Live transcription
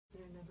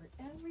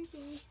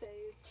everything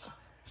stays.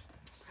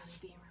 Probably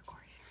being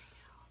recorded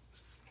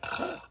right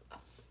now.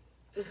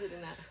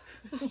 Including that.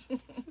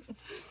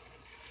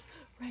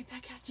 Right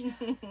back at you.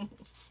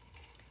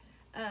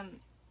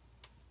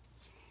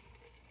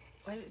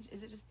 What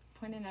is it? Just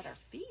pointing at our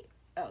feet?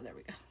 Oh, there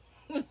we go.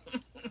 Good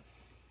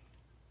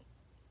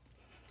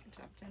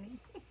job, Jenny.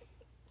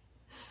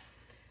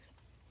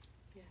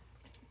 Yeah.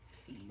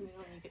 Please. You know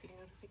when you get your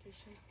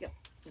notification? Yep,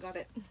 got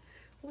it.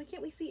 Why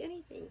can't we see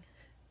anything?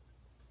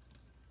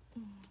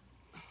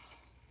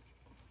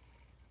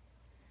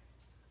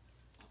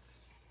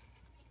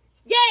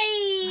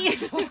 Yay!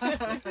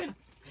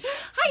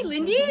 Hi,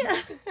 Lindy.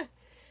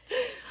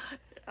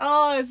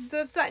 Oh, it's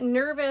just that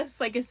nervous,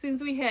 like as soon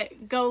as we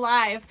hit go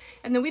live,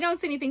 and then we don't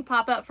see anything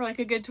pop up for like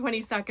a good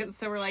 20 seconds.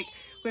 So we're like,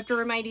 we have to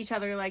remind each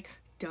other, like,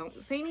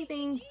 don't say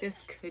anything.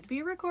 This could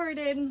be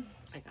recorded.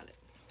 I got it.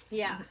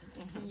 Yeah.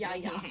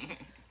 Yeah.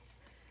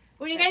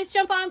 When you guys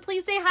jump on,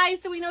 please say hi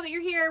so we know that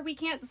you're here. We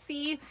can't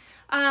see,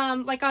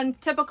 like on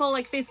typical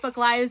like Facebook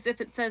Lives,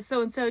 if it says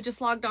so-and-so just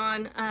logged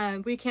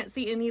on, we can't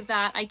see any of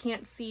that. I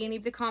can't see any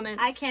of the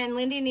comments. I can.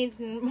 Lindy needs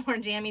more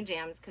jammy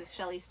jams because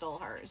Shelly stole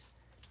hers.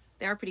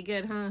 They are pretty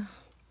good, huh?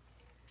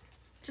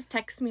 Just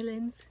text me,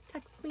 Linz.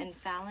 Text me. And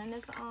Fallon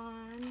is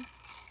on.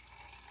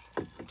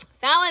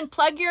 Fallon,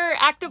 plug your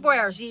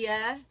activewear.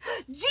 Gia!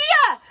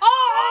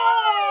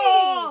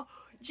 Oh!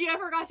 Gia, I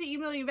forgot to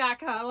email you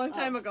back, huh? A long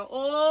time ago.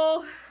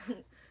 Oh.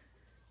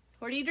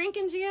 What are you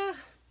drinking, Gia?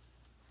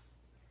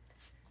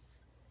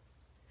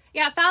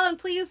 Yeah, Fallon,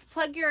 please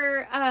plug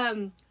your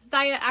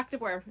Zaya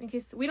activewear in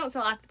case we don't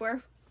sell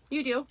activewear.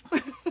 You do.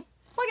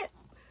 Plug it.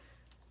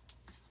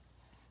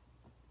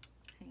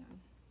 Hang on.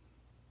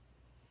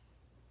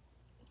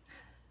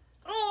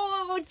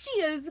 Oh,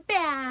 Gia's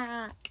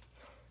back.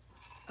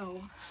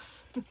 Oh.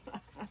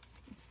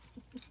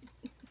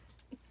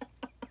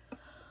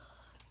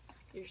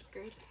 You're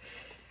screwed.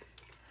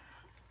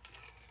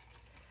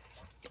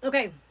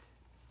 Okay.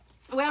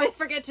 We always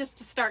forget just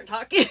to start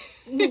talking.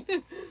 Where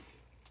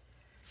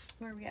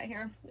are we at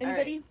here?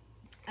 Anybody?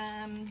 Right.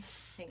 Hang on.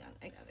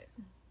 I got it.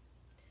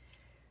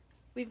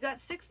 We've got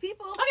 6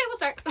 people. Okay, we'll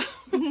start.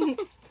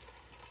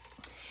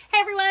 Hey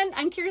everyone,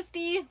 I'm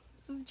Kirsty.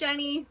 This is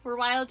Jenny. We're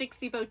Wild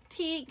Dixie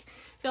Boutique.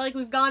 I feel like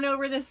we've gone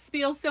over this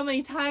spiel so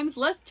many times.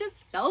 Let's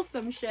just sell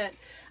some shit.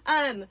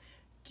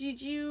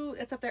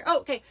 It's up there. Oh,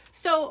 okay.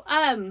 So,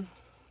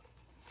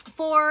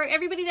 for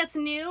everybody that's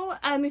new,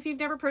 if you've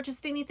never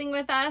purchased anything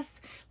with us,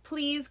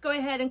 please go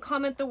ahead and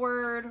comment the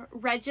word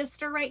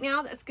register right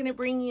now. That's going to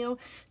bring you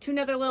to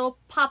another little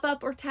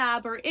pop-up or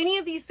tab or any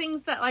of these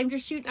things that I'm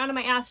just shooting out of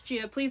my ass,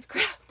 Gia. Please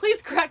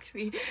correct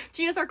me.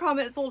 Gia's our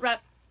comment sold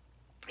rep.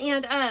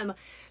 And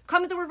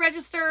comment the word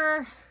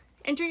register,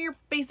 enter your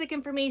basic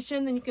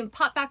information, then you can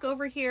pop back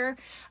over here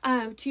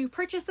to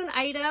purchase an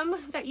item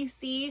that you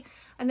see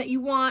and that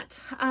you want.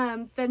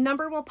 The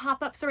number will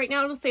pop up. So right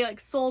now it'll say like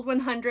sold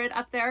 100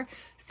 up there.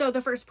 So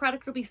the first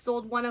product will be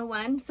sold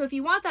 101. So if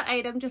you want that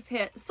item, just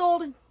hit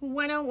sold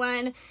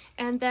 101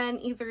 and then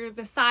either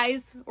the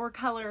size or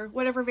color,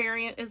 whatever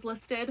variant is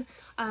listed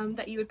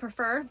that you would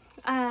prefer.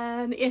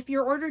 If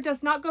your order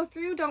does not go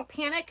through, don't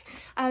panic.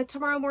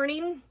 Tomorrow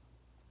morning,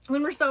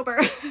 when we're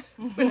sober,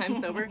 when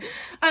I'm sober,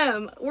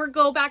 we'll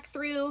go back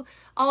through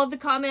all of the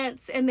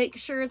comments and make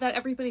sure that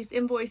everybody's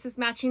invoice is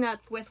matching up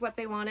with what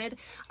they wanted.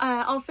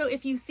 Also,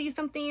 if you see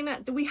something,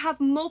 we have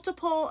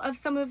multiple of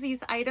some of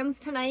these items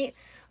tonight.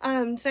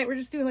 Tonight we're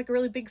just doing like a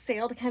really big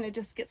sale to kind of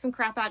just get some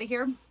crap out of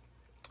here.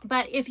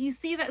 But if you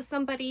see that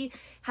somebody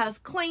has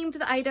claimed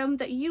the item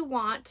that you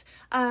want,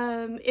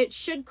 it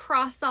should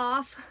cross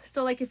off.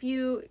 So like if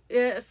you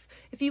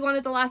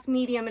wanted the last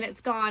medium and it's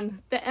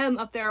gone, the M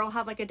up there will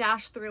have like a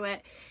dash through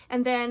it.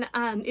 And then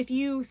if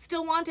you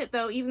still want it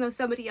though, even though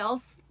somebody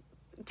else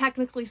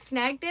technically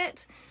snagged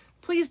it,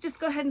 please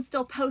just go ahead and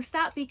still post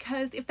that,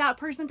 because if that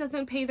person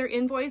doesn't pay their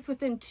invoice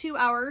within 2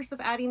 hours of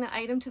adding the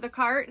item to the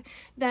cart,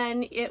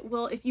 then it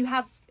will, if you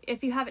have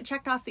it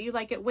checked off that you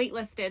like it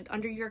waitlisted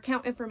under your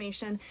account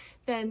information,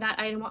 then that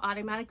item will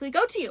automatically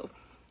go to you.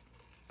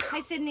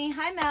 Hi, Sydney.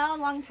 Hi, Mel.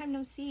 Long time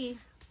no see.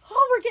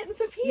 Oh, we're getting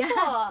some people. Yeah.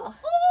 Oh,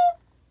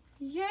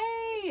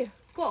 yay.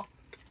 Cool.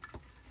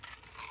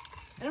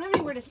 I don't have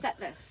anywhere to set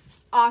this.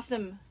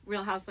 Awesome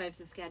Real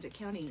Housewives of Skagit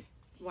County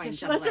wine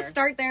tumbler. Let's just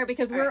start there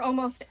because we're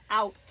almost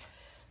out.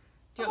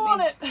 Do you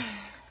want it?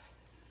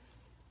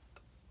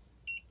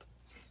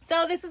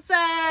 So this is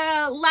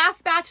the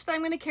last batch that I'm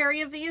going to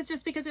carry of these,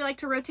 just because we like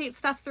to rotate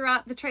stuff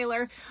throughout the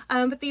trailer.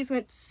 But these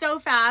went so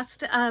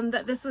fast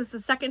that this was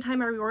the second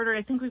time I reordered.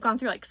 I think we've gone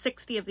through like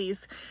 60 of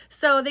these.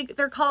 So they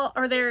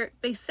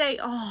say,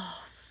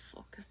 oh,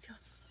 focus,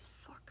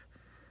 fuck.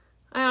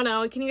 I don't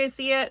know. Can you guys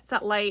see it? It's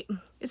that light.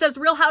 It says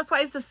Real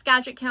Housewives of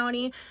Skagit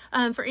County.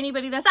 For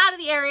anybody that's out of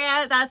the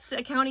area, that's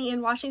a county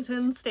in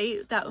Washington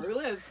State. That's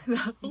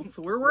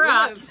where we're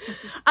at.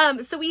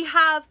 So we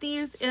have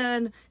these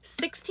in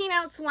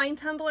 16-ounce wine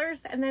tumblers,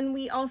 and then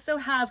we also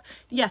have,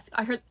 yes,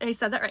 I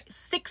said that right,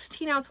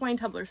 16-ounce wine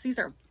tumblers. These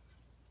are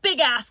big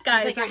ass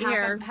guys Like right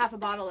here. half a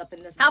bottle up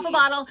in this. Half a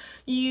bottle.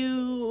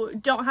 You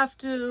don't have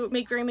to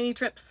make very many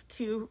trips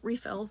to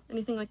refill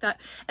anything like that.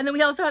 And then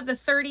we also have the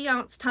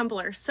 30-ounce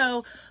tumbler.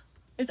 So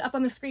it's up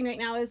on the screen right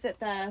now. Is it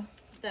the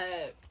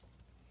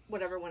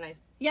whatever one I...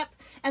 Yep.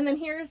 And then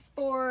here's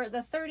for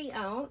the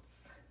 30-ounce.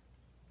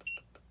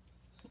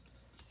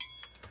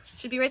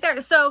 Should be right there.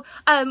 So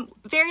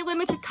very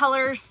limited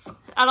colors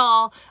at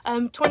all.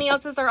 20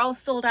 ounces are all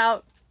sold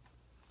out.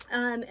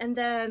 And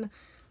then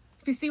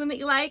if you see one that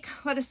you like,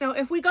 let us know.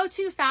 If we go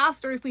too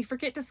fast or if we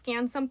forget to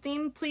scan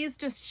something, please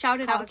just shout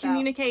it out.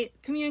 Communicate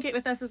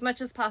with us as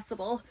much as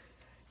possible.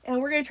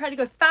 And we're going to try to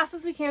go as fast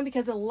as we can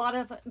because a lot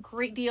of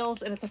great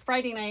deals, and it's a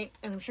Friday night,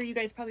 and I'm sure you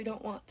guys probably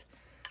don't want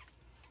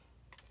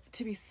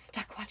to be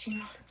stuck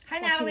watching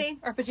Natalie.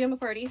 Our pajama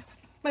party.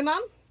 My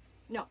mom?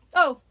 No.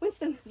 Oh,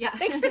 Winston. Yeah.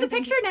 Thanks for the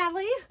picture,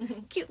 Natalie.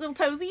 Cute little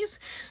toesies.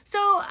 So,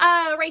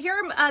 right here,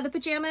 the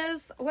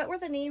pajamas, what were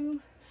the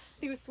name?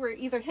 These were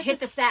either Hit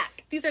the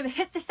Sack. These are the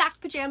Hit the Sack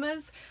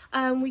pajamas.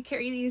 We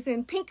carry these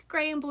in pink,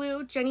 gray, and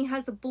blue. Jenny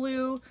has a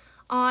blue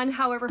on.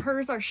 However,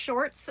 hers are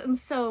shorts, and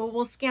so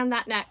we'll scan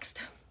that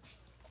next.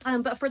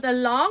 But for the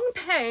long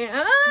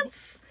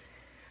pants,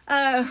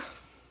 I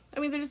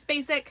mean, they're just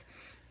basic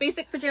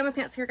pajama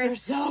pants here, guys. They're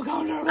so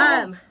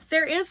comfortable.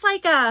 There is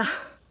like a...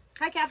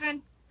 Hi,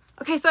 Catherine.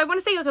 Okay, so I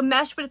want to say like a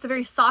mesh, but it's a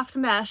very soft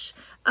mesh,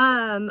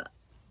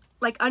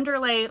 like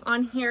underlay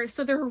on here.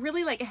 So they're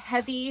really like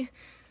heavy.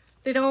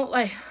 They don't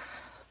like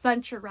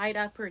bunch or ride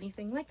up or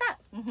anything like that.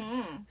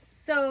 Mm-hmm.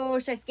 So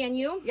should I scan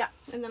you? Yeah.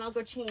 And then I'll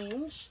go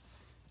change.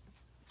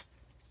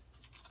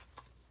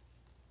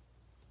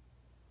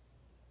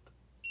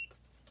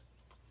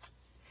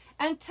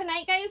 And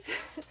tonight, guys,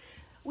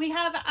 we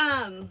have,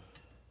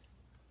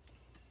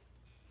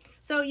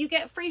 so you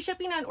get free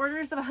shipping on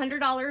orders of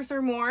 $100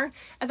 or more.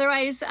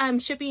 Otherwise,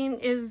 shipping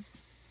is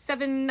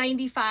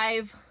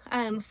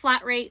 $7.95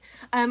 flat rate,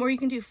 or you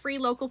can do free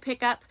local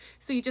pickup.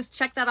 So you just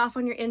check that off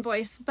on your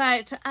invoice.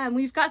 But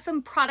we've got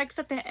some products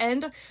at the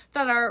end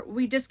that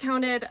we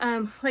discounted,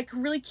 like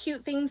really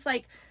cute things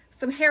like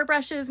some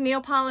hairbrushes, nail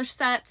polish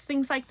sets,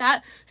 things like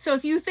that. So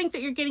if you think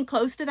that you're getting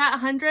close to that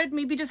 100,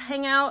 maybe just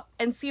hang out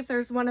and see if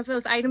there's one of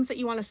those items that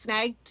you want to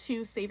snag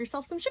to save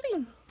yourself some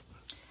shipping.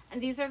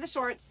 And these are the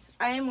shorts.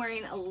 I am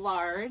wearing a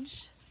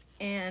large,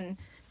 and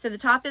so the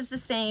top is the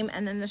same,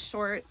 and then the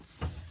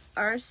shorts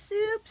are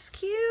soups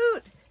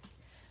cute.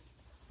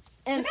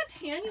 And look how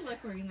tan you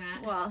look wearing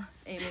that. Well,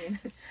 I mean,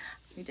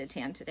 we did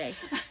tan today,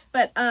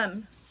 but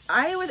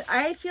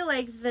I feel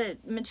like the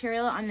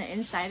material on the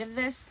inside of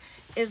this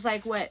is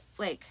like what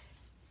like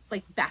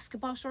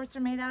basketball shorts are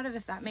made out of,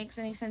 if that makes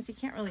any sense. You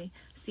can't really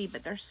see,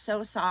 but they're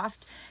so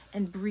soft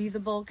and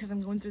breathable because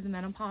I'm going through the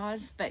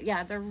menopause. But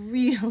yeah, they're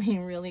really,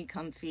 really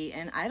comfy,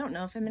 and I don't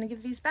know if I'm going to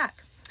give these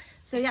back.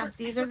 So yeah,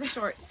 these are the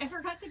shorts. I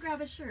forgot to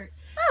grab a shirt.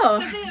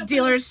 Oh,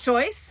 dealer's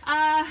choice.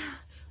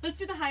 Let's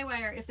do the high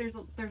wire if there's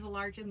a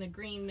large in the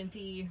green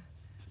minty.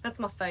 That's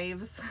my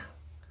faves.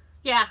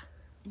 Yeah.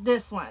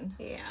 This one.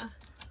 Yeah.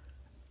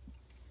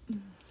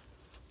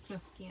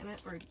 Just scan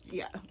it, or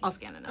yeah, I'll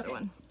scan another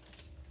one.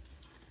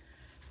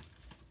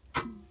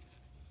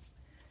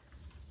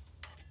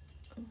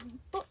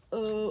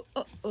 Uh-oh,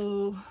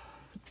 uh-oh.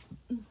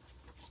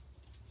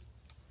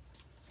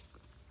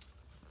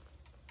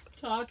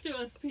 Talk to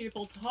us,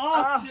 people.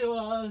 Talk to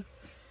us.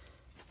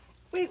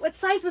 Wait, what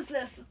size was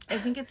this? I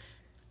think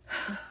it's...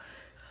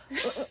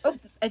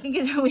 I think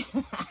it's...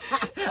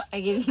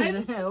 I gave you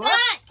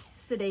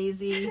the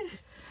daisy.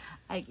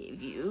 I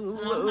gave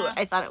you...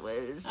 I thought it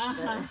was...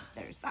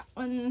 there's that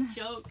one.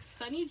 Jokes.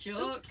 Funny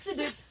jokes.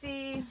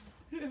 Oopsie.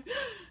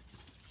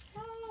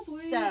 Oh,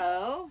 boy.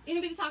 So...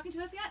 Anybody talking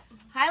to us yet?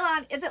 Hi,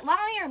 Lonnie. Is it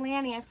Lonnie or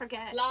Lanny? I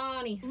forget.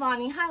 Lonnie.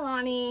 Lonnie. Hi,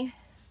 Lonnie.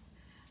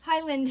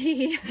 Hi,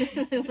 Lindy.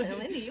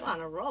 Lindy, you on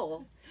a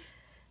roll.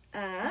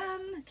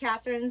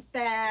 Catherine's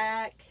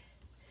back.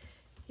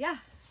 Yeah.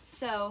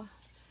 So,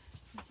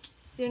 as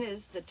soon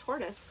as the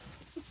tortoise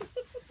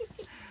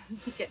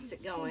gets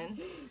it going.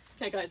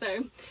 Okay, guys.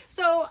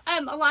 So,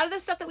 a lot of the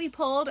stuff that we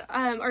pulled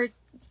are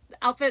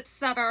outfits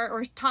that are,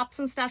 or tops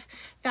and stuff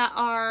that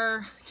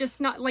are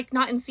just not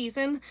in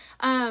season.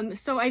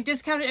 So I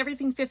discounted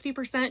everything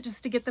 50%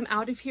 just to get them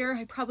out of here.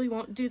 I probably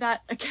won't do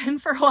that again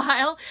for a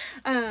while.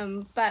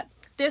 But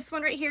this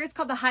one right here is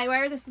called the High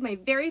Wire. This is my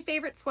very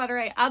favorite sweater.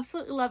 I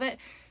absolutely love it.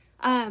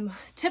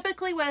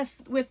 Typically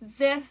with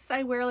this,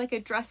 I wear like a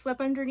dress slip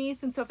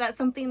underneath. And so if that's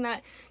something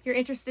that you're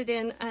interested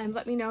in,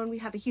 let me know. And we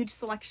have a huge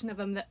selection of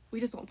them that we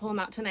just won't pull them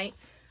out tonight.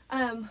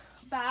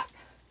 Back.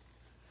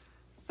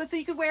 But so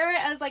you could wear it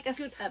as like a...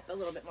 Scoot up a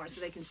little bit more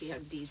so they can see how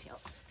detailed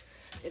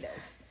it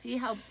is. See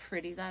how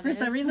pretty that is?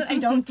 For some reason, I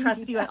don't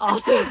trust you at all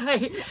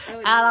tonight.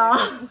 At all.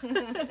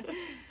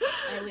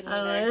 I wouldn't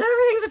either.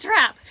 Everything's a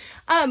trap.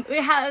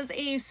 It has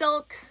a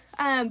silk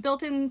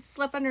built-in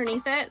slip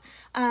underneath it.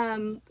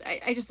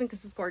 I just think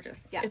this is gorgeous.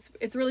 Yeah.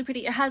 It's really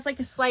pretty. It has like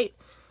a slight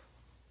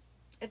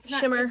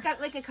shimmer. It's got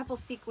like a couple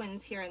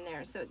sequins here and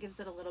there, so it gives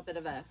it a little bit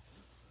of a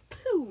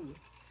poo.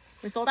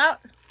 We're sold out?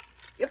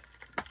 Yep.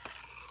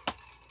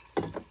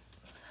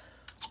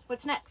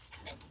 What's next?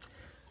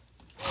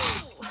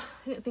 Oh,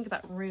 I didn't think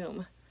about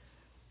room.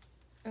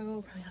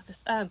 Oh, probably not this.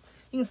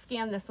 You can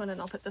scan this one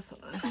and I'll put this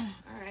one on.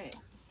 All right.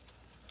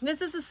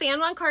 This is a San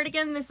Juan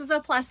cardigan. This is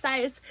a plus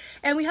size.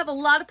 And we have a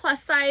lot of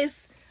plus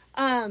size.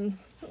 Oh,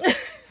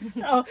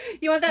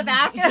 you want that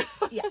back?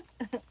 Yeah.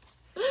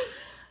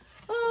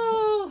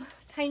 Oh,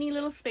 tiny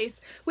little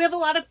space. We have a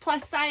lot of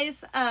plus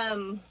size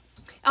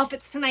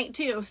outfits tonight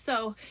too.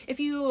 So if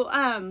you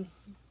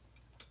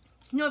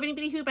know of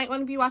anybody who might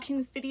want to be watching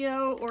this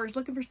video or is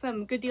looking for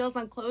some good deals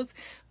on clothes,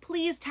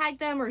 please tag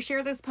them or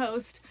share this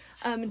post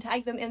and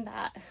tag them in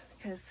that,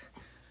 because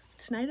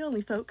tonight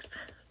only, folks.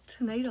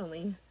 Tonight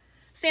only.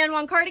 San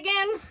Juan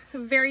cardigan.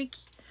 Very,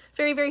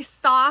 very, very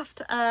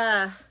soft.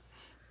 I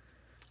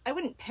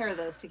wouldn't pair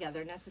those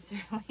together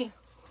necessarily.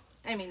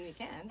 I mean, you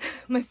can.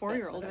 My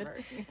 4-year-old would.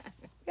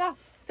 Yeah.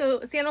 So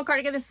San Juan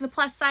cardigan, this is a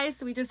plus size.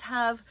 So we just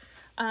have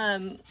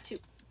a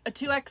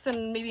 2X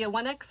and maybe a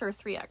 1X or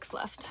 3X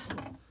left.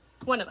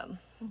 One of them.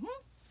 Mm-hmm.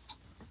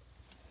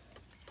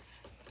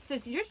 So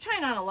you're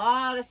trying on a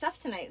lot of stuff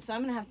tonight, so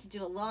I'm going to have to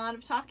do a lot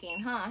of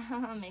talking, huh?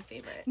 My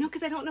favorite. No,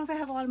 because I don't know if I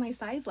have a lot of my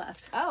size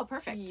left. Oh,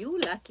 perfect. You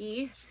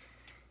lucky.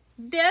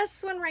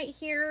 This one right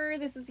here,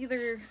 this is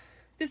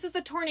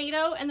the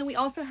tornado, and then we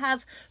also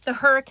have the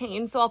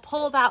hurricane. So I'll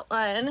pull that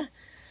one,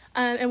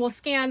 and we'll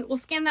scan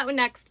that one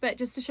next. But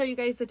just to show you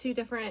guys the two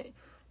different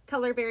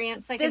color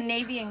variants, It's like a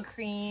navy and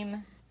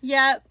cream.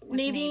 Yep,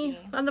 navy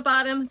on the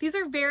bottom. This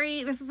is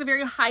a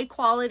very high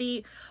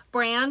quality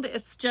brand.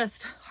 It's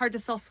just hard to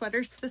sell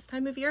sweaters this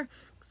time of year,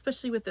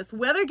 especially with this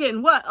weather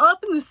getting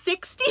up in the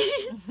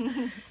 60s.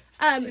 Too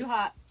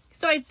hot.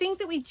 So I think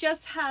that we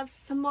just have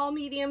small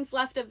mediums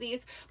left of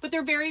these, but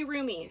they're very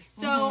roomy.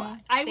 So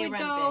I would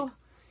go big.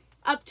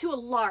 up to a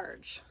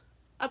large.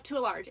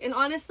 And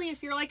honestly,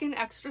 if you're like an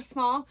extra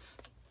small,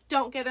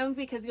 don't get them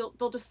because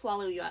they'll just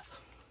swallow you up.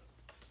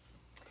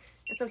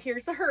 And so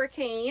here's the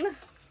hurricane.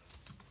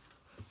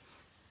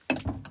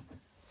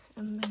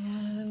 And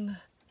then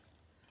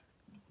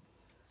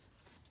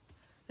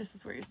this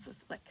is where you're supposed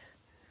to like.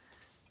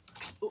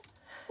 Oh,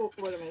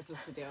 what am I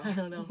supposed to do? I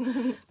don't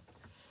know.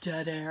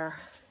 Dead air.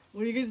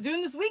 What are you guys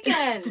doing this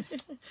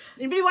weekend?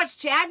 Anybody watch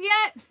Chad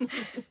yet?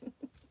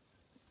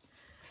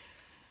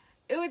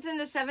 Ooh, it's in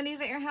the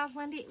 70s at your house,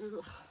 Lindy.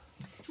 Ugh,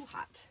 it's too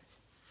hot.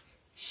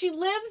 She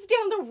lives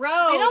down the road.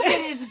 I know, but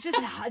it's just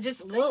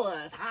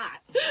it's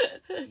hot.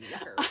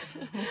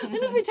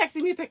 Linda's been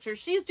texting me pictures.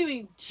 She's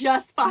doing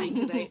just fine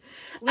today.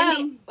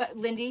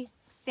 Lindy,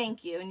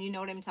 thank you. And you know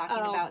what I'm talking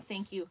about.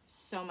 Thank you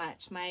so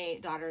much. My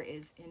daughter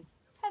is in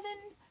heaven.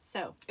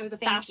 So it was a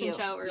fashion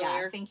show earlier.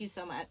 Yeah, thank you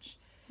so much.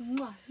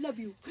 Mwah, love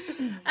you.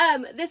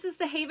 This is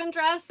the Haven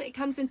dress. It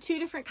comes in 2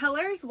 different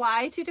colors.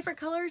 Why 2 different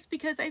colors?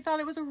 Because I thought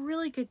it was a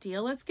really good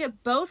deal. Let's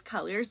get both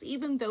colors,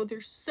 even though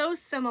they're so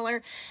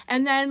similar.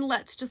 And then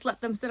let's just let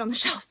them sit on the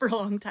shelf for a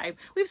long time.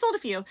 We've sold a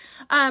few.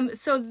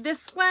 So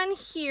this one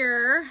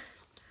here.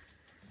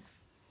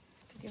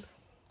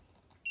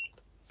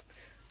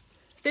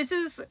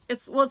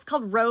 It's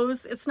called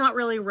Rose. It's not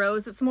really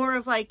Rose. It's more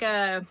of like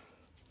a.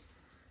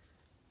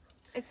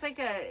 It's like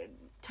a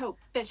taupe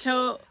fish.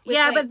 Yeah,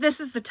 like, but this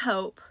is the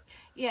taupe.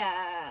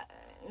 Yeah.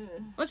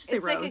 Let's just say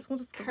Rose. Like we'll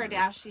just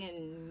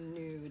Kardashian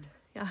nude.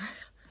 Yeah.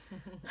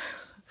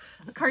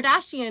 A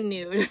Kardashian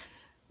nude.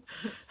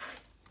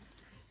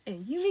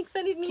 And you make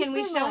fun of me. Can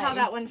we show how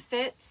that one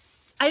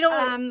fits? I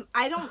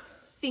don't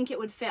think it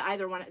would fit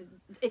either one.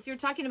 If you're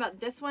talking about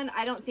this one,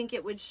 I don't think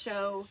it would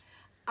show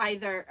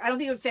either. I don't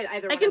think it would fit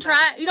either one. I can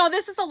try. You know,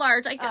 this is a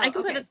large. I can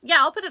put it. Yeah,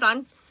 I'll put it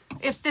on.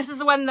 If this is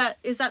the one that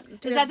is that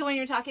the one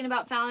you're talking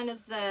about, Fallon?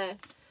 Is the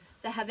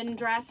heaven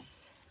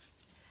dress?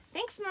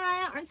 Thanks,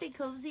 Mariah. Aren't they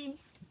cozy?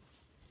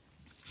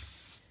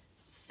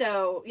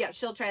 So yeah,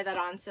 she'll try that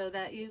on so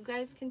that you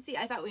guys can see.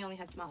 I thought we only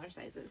had smaller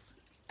sizes.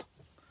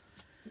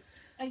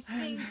 I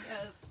think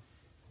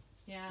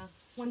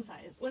one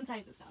size. One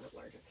size is sounded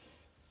larger.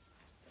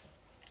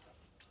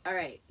 All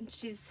right,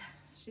 she's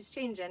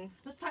changing.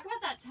 Let's talk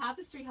about that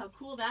tapestry. How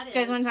cool that is. You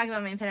guys want to talk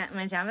about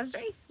my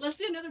tapestry? Let's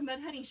do another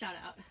Mud Honey shout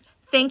out.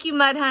 Thank you,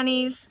 Mud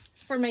Honeys,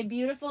 for my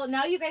beautiful.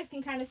 Now you guys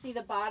can kind of see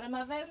the bottom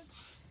of it.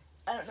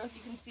 I don't know if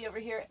you can see over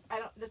here.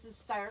 This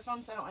is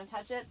styrofoam, so I don't want to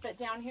touch it. But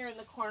down here in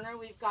the corner,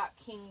 we've got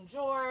King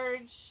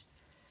George,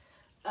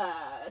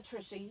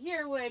 Trisha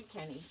Yearwood,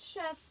 Kenny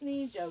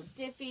Chesney, Joe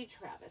Diffie,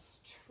 Travis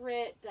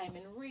Tritt,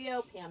 Diamond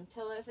Rio, Pam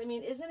Tillis. I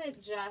mean, isn't it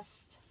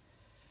just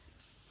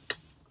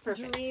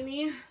perfect?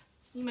 Dreamy.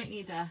 You might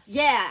need to.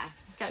 Yeah.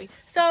 Got me.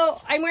 So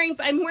I'm wearing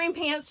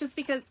pants just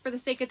because for the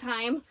sake of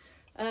time,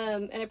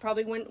 and I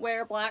probably wouldn't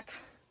wear black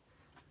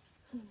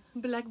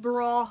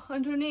bra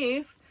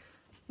underneath.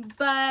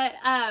 But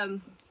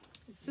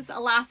this is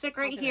elastic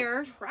right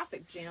here.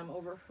 Traffic jam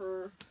over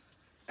her.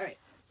 All right.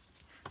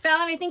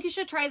 Fallon, I think you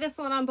should try this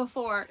one on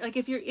before. Like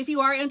if you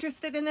are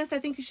interested in this, I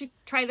think you should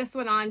try this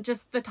one on,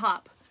 just the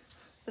top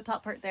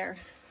part there.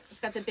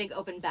 It's got the big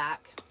open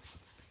back.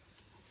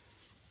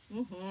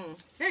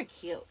 Very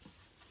cute.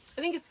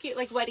 I think it's cute,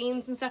 like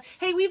weddings and stuff.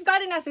 Hey, we've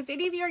got enough. If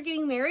any of you are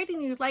getting married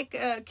and you'd like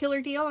a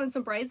killer deal on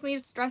some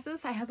bridesmaids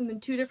dresses, I have them in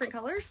 2 different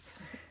colors.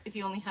 If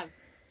you only have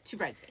 2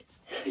 bridesmaids.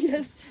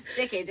 Yes.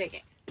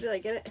 JK. Did I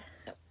get it?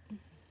 Nope.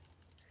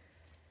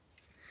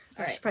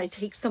 I should probably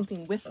take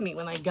something with me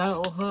when I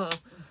go, huh?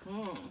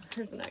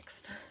 Here's the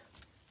next.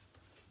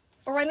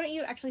 Or why don't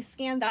you actually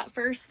scan that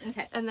first?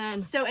 Okay. And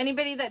then... So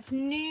anybody that's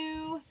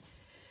new,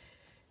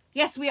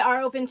 yes, we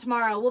are open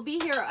tomorrow. We'll be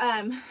here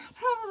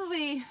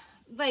probably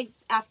like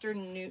after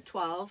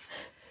 12.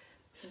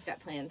 We've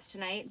got plans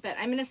tonight, but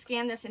I'm going to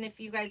scan this, and if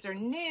you guys are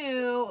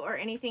new or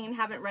anything and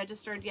haven't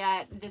registered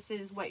yet, this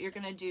is what you're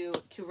going to do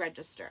to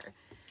register.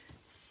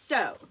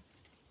 So,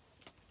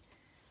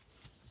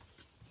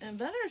 and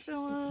better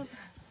show up.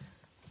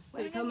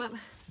 Did it come up?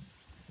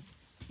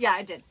 Yeah,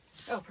 I did.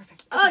 Oh,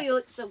 perfect. Oh, you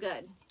look so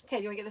good. Okay,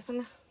 do you want to get this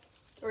one?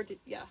 Or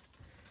yeah.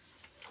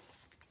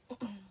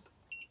 Okay.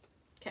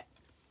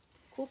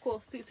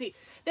 Cool. Sweet.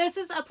 This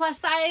is a plus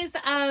size.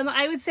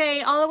 I would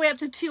say all the way up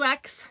to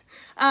 2X.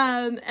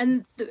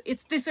 And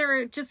these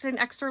are just an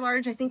extra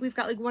large. I think we've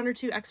got like 1 or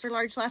 2 extra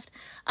large left.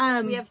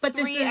 We have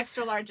 3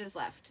 extra larges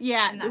left.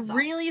 Yeah,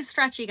 really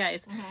stretchy,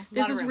 guys.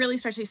 This is really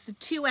stretchy. So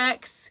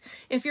 2X.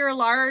 If you're a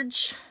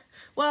large,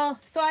 well,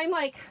 so I'm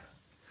like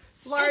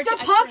large. It's got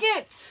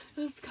pockets.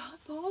 It's got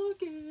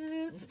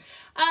pockets.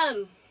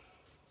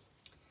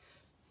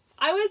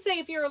 I would say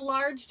if you're a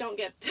large, don't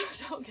get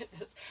this.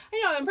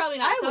 I know I'm probably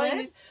not selling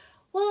these.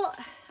 Well,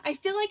 I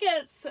feel like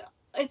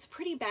it's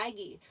pretty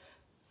baggy.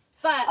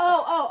 But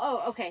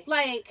okay.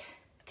 Like,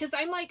 cause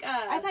I'm like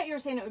I thought you were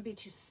saying it would be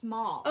too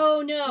small.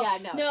 Oh no. Yeah,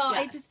 no. Yeah.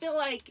 I just feel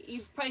like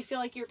you probably feel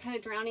like you're kind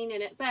of drowning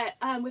in it. But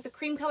with a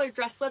cream colored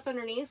dress slip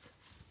underneath,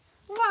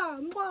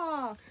 it'd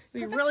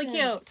be really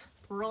cute.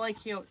 Really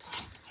cute.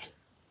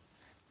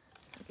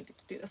 I can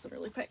do this one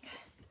really quick.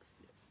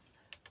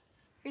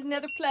 Here's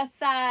another plus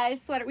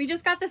size sweater. We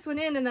just got this one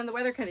in, and then the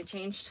weather kind of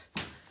changed.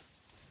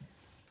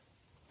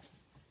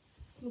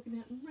 Smoky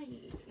Mountain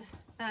Rain.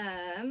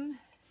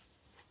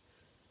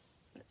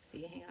 Let's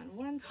see. Hang on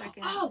 1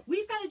 second. Oh,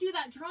 we've got to do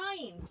that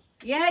drawing.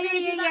 Yeah.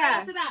 Right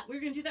after that. We're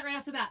gonna do that right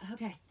after that.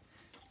 Okay.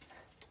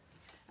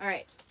 All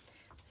right.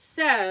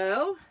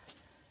 So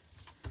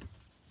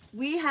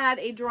we had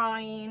a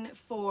drawing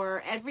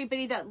for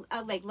everybody that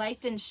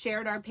liked and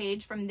shared our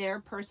page from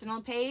their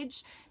personal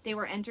page. They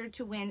were entered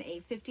to win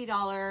a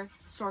 $50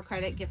 store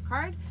credit gift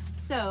card.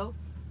 So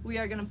we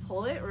are going to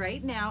pull it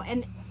right now.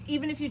 And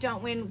even if you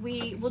don't win,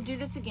 we will do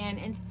this again.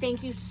 And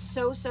thank you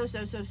so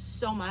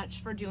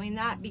much for doing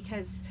that,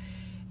 because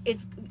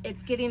it's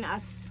getting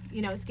us,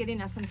 it's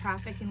getting us some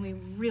traffic, and we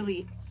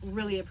really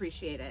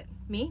appreciate it.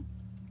 Me?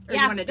 Or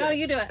yeah. You want to do it?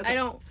 You do it. Okay. I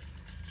don't.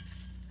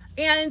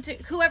 And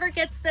whoever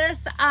gets this,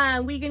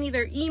 we can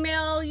either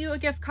email you a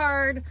gift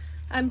card,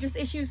 just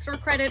issue store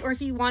credit, or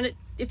if you wanted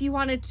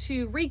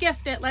to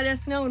re-gift it, let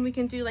us know and we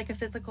can do like a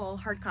physical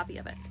hard copy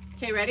of it.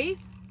 Okay, ready?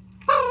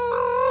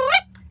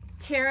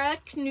 Tara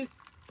Knutson.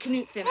 I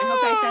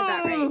hope I said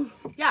that right.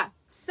 Yeah.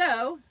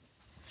 So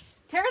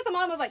Tara's the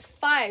mom of like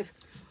 5.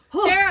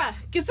 Tara,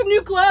 get some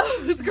new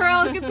clothes,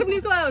 girl. Get some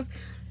new clothes.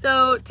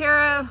 So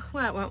Tara,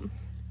 well,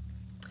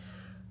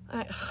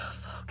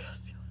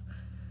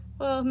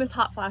 Miss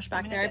Hot Flash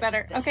back there. I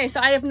better. Okay, so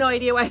I have no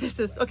idea why this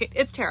is. Okay,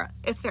 it's Tara.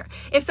 If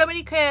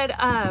somebody could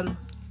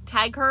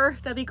tag her,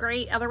 that'd be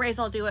great. Otherwise,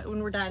 I'll do it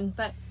when we're done.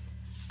 But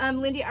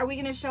Lindy, are we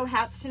gonna show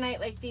hats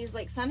tonight, like these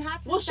like sun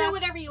hats? We'll show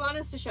whatever you want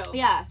us to show.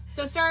 Yeah.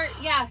 So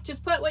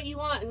just put what you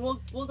want and we'll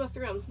go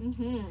through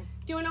them.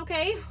 Doing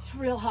okay? It's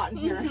real hot in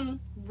here.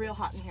 Real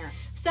hot in here.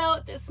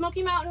 So the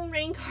Smoky Mountain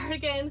rain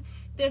cardigan.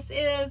 This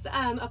is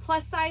a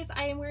plus size.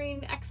 I am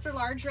wearing extra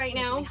large right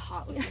now. Really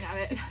hot looking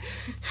at it.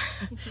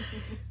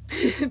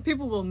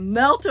 People will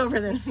melt over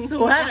this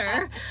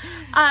sweater.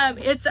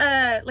 It's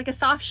like a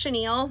soft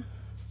chenille,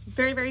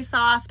 very, very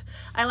soft.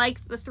 I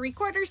like the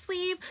 3/4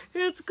 sleeve.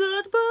 It's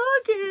got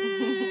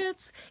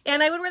pockets.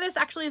 And I would wear this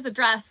actually as a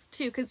dress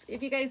too, because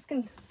if you guys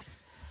can,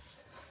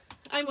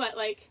 I'm what,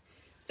 like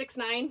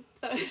 6'9",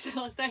 so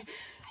let's say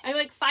I'm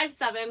like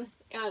 5'7",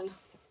 and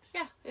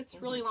yeah, it's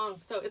really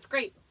long, so it's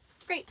great.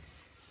 It's great.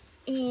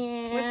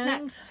 And what's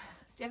next?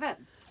 Do you have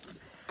an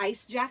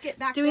ice jacket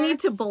back there? Do we need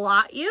to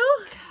blot you?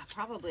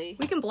 Probably.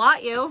 We can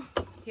blot you.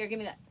 Here, give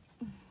me that.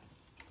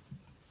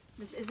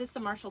 Is this the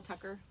Marshall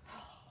Tucker?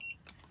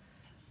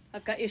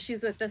 I've got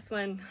issues with this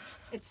one.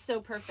 It's so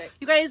perfect.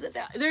 You guys,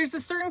 there's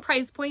a certain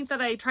price point that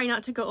I try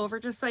not to go over,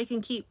 just so I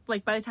can keep,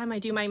 like, by the time I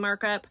do my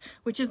markup,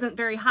 which isn't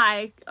very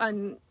high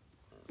on,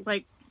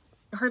 like,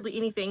 hardly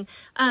anything,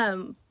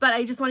 but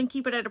I just want to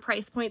keep it at a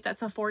price point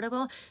that's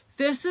affordable.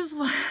 This is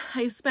what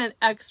I spent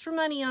extra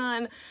money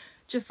on,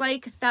 just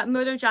like that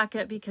moto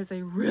jacket, because I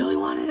really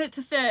wanted it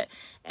to fit,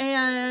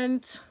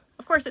 and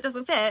of course it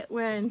doesn't fit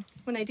when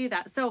I do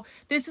that. So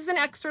this is an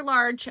extra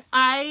large.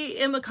 I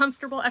am a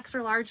comfortable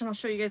extra large, and I'll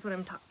show you guys what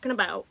I'm talking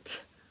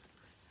about.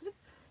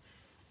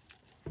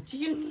 Do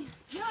you?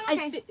 No,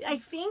 okay. I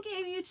think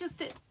if you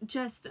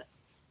just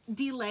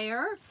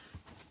delayer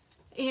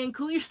and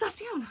cool your stuff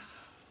down.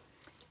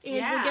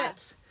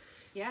 And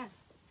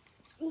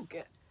we'll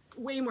get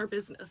way more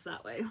business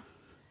that way.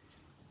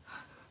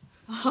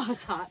 Oh,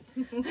 it's hot.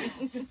 Thank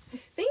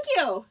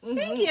you.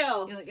 Thank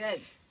you. You look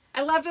good.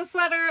 I love this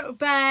sweater,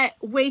 but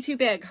way too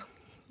big.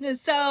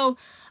 So,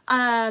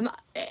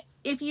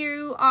 if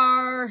you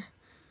are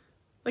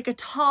like a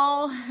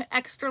tall,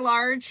 extra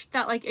large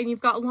that like, and you've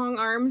got long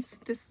arms,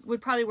 this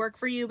would probably work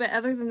for you. But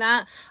other than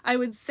that, I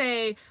would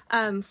say,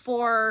 I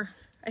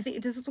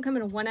think, does this one come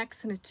in a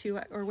 1X and a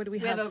 2X, or what do we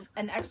have? We have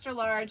an extra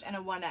large and a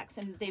 1X,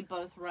 and they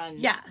both run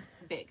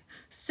big.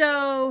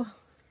 So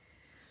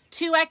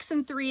 2X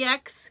and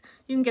 3X,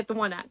 you can get the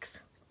 1X.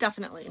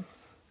 Definitely.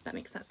 That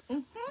makes sense.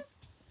 Mm-hmm.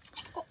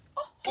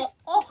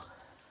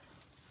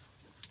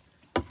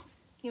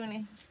 You want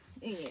to?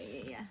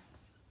 Yeah.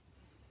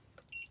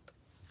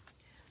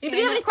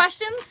 Anybody have any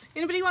questions?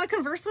 Anybody want to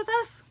converse with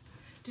us?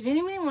 Did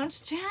anybody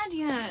watch Chad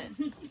yet?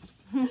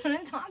 I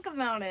want to talk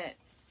about it.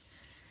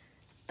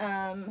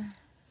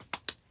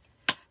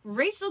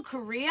 Rachel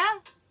Correa?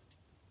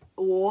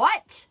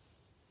 What?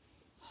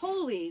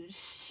 Holy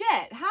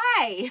shit.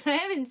 Hi. I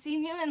haven't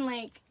seen you in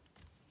like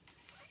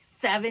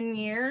 7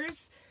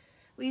 years.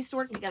 We used to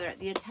work together at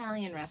the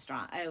Italian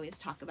restaurant I always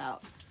talk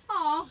about.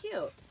 Aw.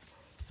 Cute.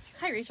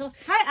 Hi, Rachel.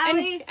 Hi,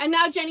 Allie. And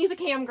now Jenny's a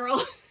cam girl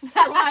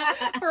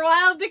for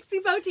Wild Dixie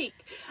Boutique.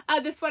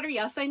 This sweater,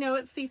 yes, I know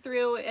it's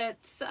see-through.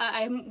 It's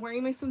I'm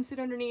wearing my swimsuit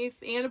underneath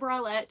and a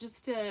bralette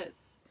just to...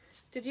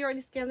 Did you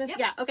already scan this? Yep.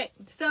 Yeah, okay.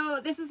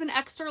 So this is an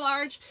extra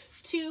large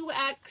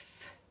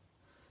 2X.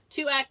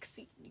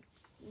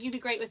 You'd be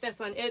great with this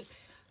one. It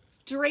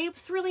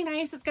drapes really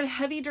nice. It's got a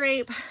heavy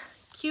drape.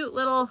 Cute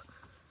little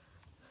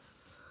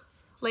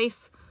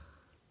lace.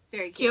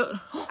 Very cute.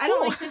 Cute. I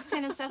don't like this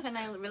kind of stuff, and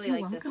I really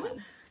like this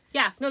one.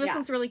 Yeah, no, this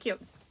one's really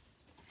cute.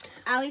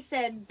 Allie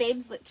said,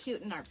 babes look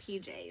cute in our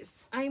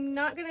PJs. I'm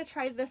not going to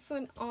try this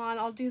one on.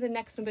 I'll do the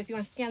next one, but if you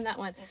want to scan that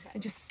one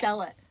and just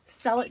sell it.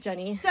 Sell it,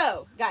 Jenny.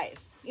 So,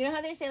 guys, you know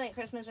how they say, like,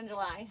 Christmas in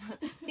July?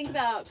 Think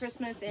about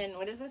Christmas in,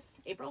 what is this,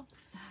 April?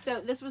 So,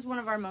 this was one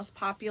of our most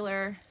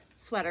popular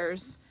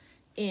sweaters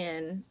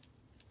in,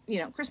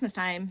 Christmas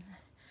time.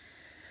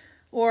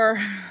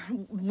 Or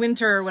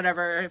winter or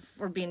whatever, if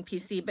we're being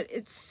PC. But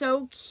it's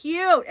so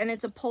cute. And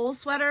it's a pole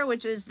sweater,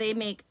 which is, they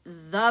make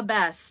the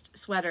best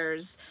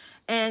sweaters.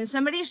 And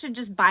somebody should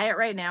just buy it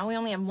right now. We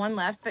only have one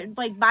left. But,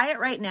 like, buy it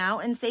right now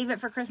and save it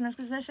for Christmas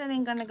because this shit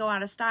ain't going to go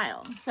out of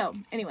style. So,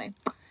 anyway,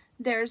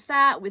 there's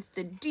that with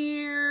the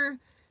deer.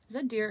 Is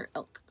that deer?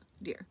 Elk.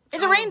 Deer.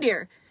 It's a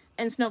reindeer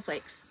and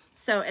snowflakes.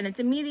 So, and it's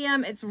a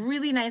medium. It's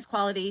really nice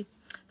quality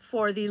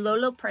for the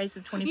low price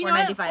of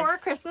 $24.95. For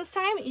Christmas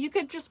time, you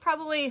could just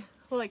probably...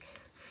 like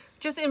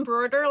just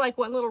embroider like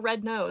one little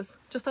red nose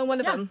just on one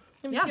of them.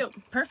 It'd be cute.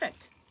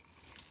 Perfect.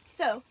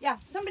 So yeah,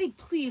 somebody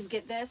please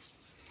get this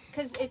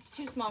because it's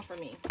too small for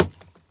me.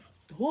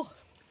 One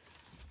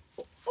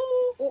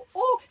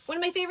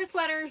of my favorite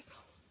sweaters,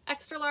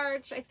 extra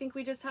large. I think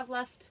we just have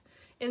left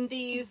in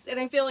these, and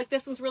I feel like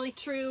this one's really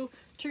true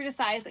to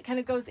size. It kind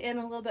of goes in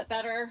a little bit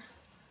better.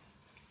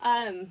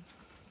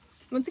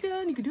 Once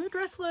again, you can do a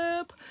dress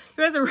slip.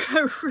 You guys are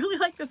really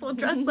like this little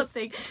dress slip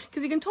thing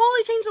because you can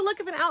totally change the look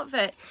of an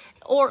outfit,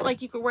 or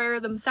like you could wear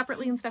them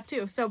separately and stuff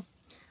too. So,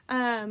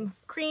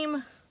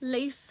 cream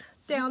lace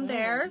down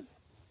there.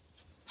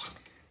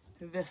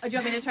 Do you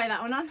want me to try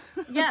that one on?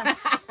 Yes.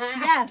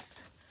 Yes.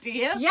 Do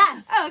you?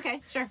 Yes. Oh,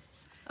 okay, sure.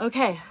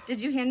 Okay.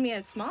 Did you hand me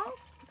a small?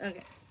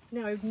 Okay.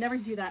 No, I would never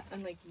do that.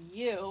 Unlike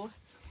you.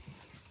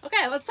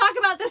 Okay, let's talk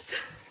about this.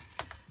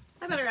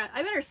 I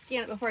better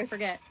scan it before I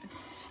forget.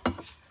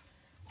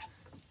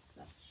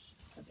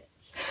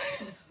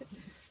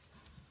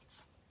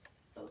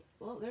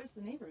 Well, there's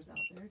the neighbors out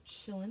there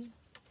chilling.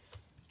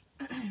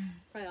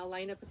 Probably all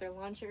lined up with their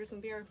lawn chairs and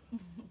beer.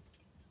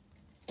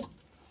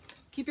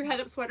 Keep your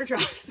head up, sweater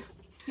dress.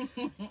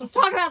 Let's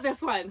talk about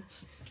this one.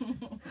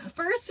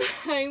 First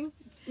time,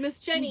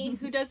 Miss Jenny,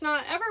 who does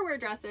not ever wear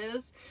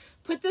dresses,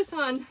 put this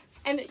on.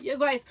 And you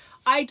guys,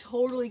 I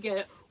totally get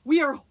it.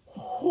 We are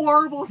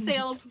horrible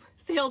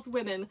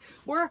saleswomen.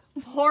 We're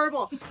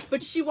horrible.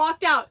 But she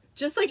walked out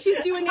just like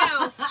she's doing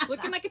now,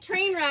 looking like a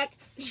train wreck.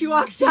 She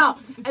walks out,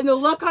 and the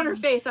look on her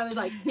face, I was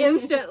like,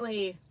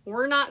 instantly,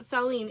 we're not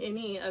selling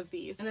any of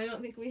these. And I don't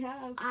think we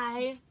have.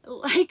 I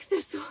like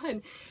this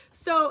one.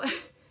 So,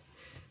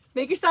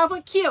 make yourself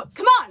look cute.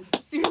 Come on.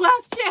 It's your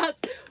last chance.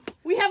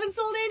 We haven't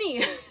sold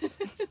any.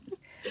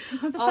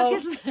 What the fuck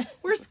is that?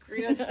 We're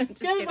screwed.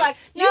 Good luck.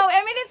 No,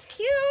 I mean, it's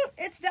cute.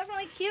 It's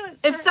definitely cute.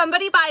 If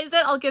somebody buys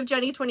it, I'll give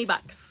Jenny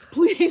 $20.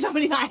 Please,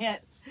 somebody buy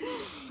it.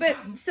 But,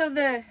 so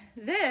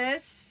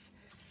this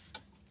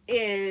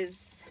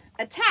is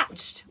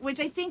attached, which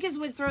I think is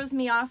what throws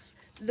me off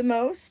the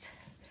most.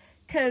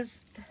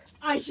 Because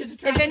I should have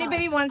tried if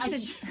anybody wants to,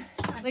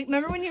 like,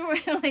 remember when you were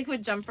like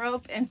with jump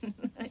rope, and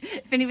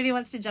if anybody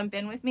wants to jump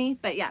in with me,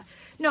 but yeah,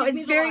 no,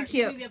 it's very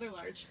cute. Give me the other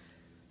large.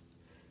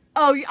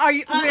 Oh, are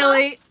you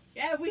really?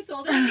 Yeah, if we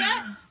sold it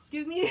yet,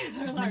 give me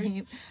the other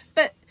large.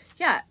 But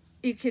yeah,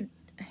 you could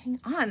hang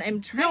on.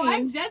 I'm trying. No,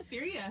 I'm dead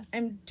serious.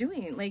 I'm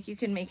doing like you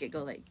can make it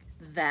go like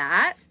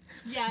that.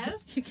 Yes.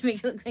 You can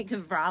make it look like a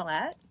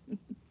bralette.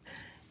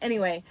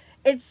 Anyway,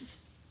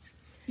 it's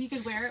You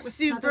could wear it with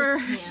super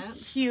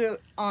pants. cute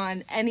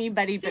on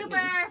anybody but me.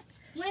 Super.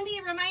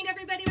 Lindy, remind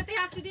everybody what they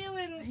have to do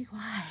and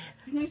Why?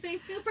 when we say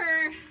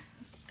super.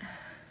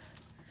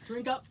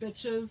 Drink up,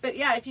 bitches. But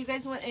yeah, if you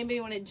guys want, anybody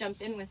want to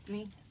jump in with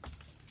me?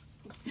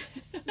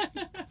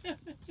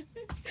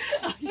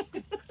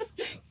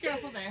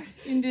 Careful there.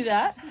 You can do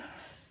that.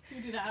 You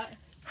can do that.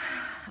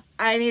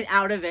 I need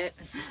out of it.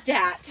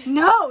 Stat.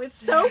 No, it's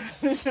so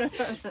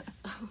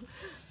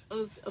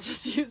I'll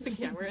just use the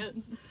camera.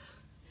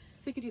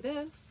 So you could do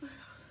this.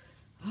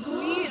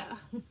 Yeah.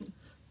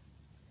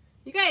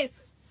 You guys,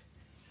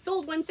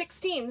 sold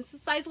 116. This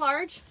is size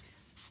large.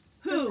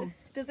 Who?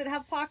 Does it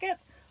have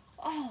pockets?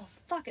 Oh,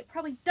 fuck, it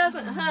probably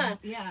doesn't, huh?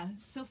 Yeah,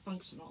 so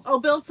functional.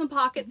 I'll build some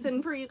pockets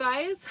in for you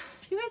guys.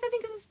 You guys, I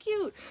think this is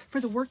cute. For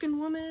the working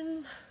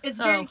woman. It's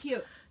very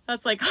cute.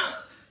 That's like...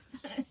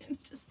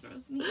 It just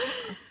throws me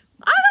off.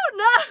 I don't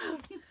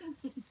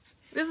know.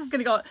 This is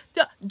going to go...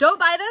 Don't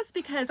buy this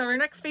because on our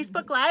next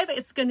Facebook Live,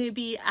 it's going to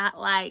be at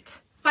like...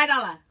 $5.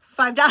 $5.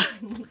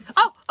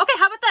 Oh, okay,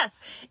 how about this?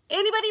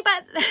 Anybody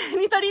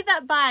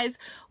that buys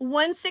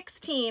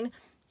 116...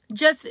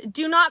 Just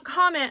do not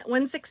comment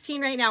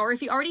 116 right now. Or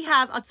if you already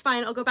have, that's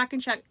fine. I'll go back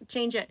and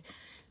change it.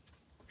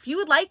 If you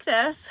would like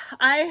this,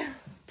 I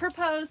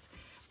propose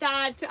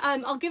that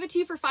I'll give it to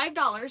you for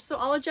 $5. So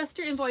I'll adjust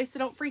your invoice, so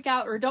don't freak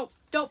out, or don't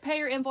pay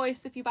your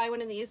invoice if you buy one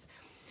of these.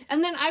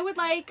 And then I would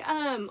like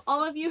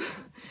all of you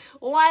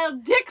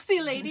Wild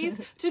Dixie ladies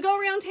to go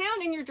around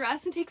town in your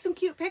dress and take some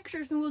cute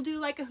pictures, and we'll do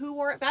like a who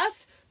wore it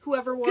best.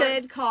 Whoever wore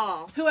Good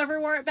call. Whoever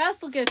wore it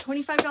best will get a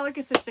 $25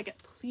 gift certificate.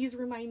 Please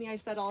remind me I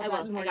said all of that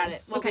in the morning. I got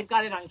it. Well, okay. We've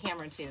got it on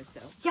camera too, so.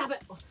 Yeah,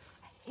 but I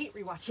hate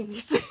rewatching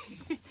these.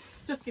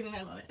 Just kidding,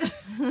 I love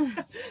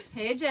it.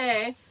 Hey,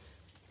 Jay.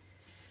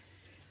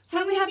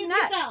 What do we have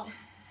next?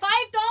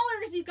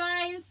 $5, you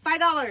guys.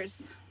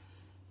 $5.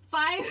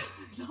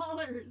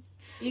 $5.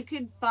 You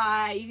could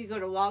go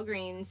to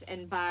Walgreens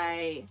and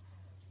buy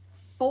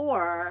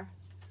 4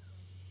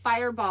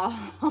 Fireball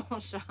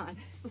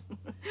shots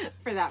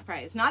for that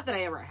price. Not that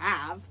I ever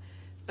have,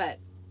 but...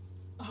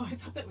 Oh, I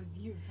thought that was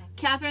you.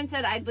 Catherine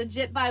said I'd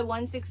legit buy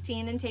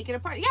 116 and take it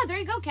apart. Yeah, there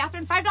you go,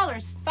 Catherine. $5.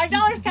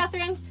 $5,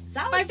 Catherine.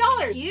 That was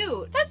 $5.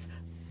 cute.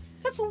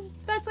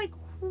 That's like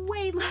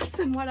way less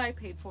than what I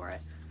paid for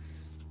it.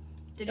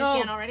 Did you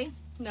scan already?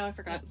 No, I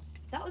forgot.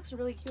 That looks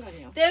really cute on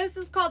you. This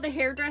is called the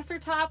hairdresser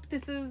top.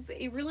 This is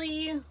a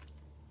really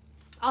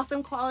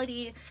awesome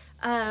quality.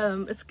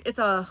 It's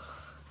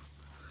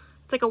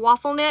like a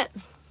waffle knit.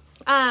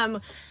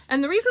 And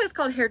the reason it's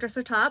called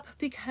hairdresser top,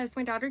 because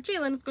my daughter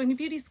Jalen is going to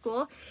beauty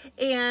school,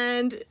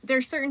 and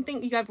there's certain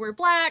things you got to wear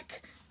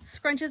black,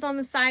 scrunches on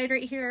the side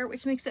right here,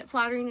 which makes it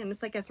flattering, and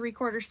it's like a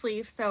 3/4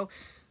 sleeve. So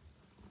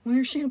when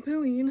you're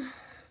shampooing,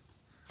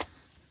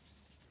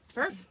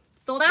 perf.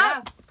 Sold out.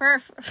 Yeah.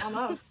 Perf.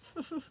 Almost.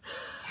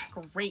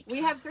 Great.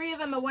 We have 3 of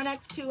them, a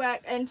 1X,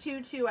 2X, and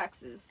 2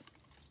 2Xs.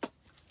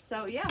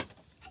 So yeah.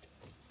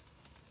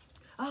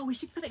 Oh, we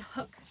should put a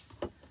hook.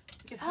 We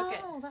could hook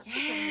it. That's a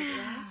good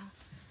idea.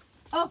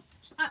 Oh,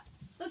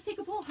 let's take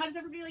a poll. How does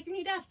everybody like your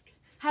new desk?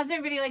 How's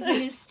everybody like the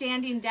new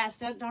standing desk?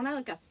 Don't I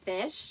look like a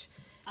fish?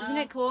 Isn't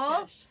it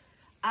cool? Fish.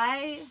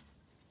 I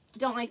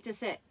don't like to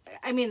sit.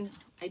 I mean,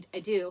 I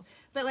do.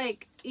 But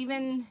like,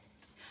 even,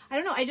 I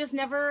don't know. I just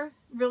never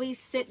really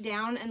sit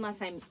down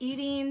unless I'm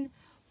eating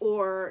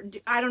or,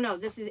 I don't know.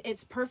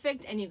 It's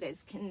perfect. And you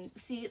guys can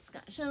see it's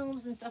got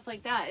shelves and stuff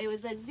like that. It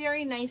was a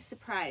very nice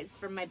surprise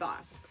from my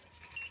boss.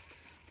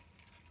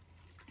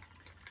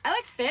 I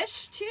like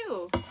fish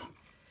too.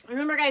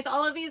 Remember, guys,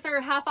 all of these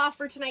are half off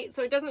for tonight,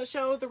 so it doesn't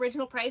show the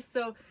original price.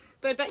 So,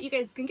 but I bet you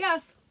guys can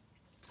guess.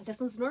 This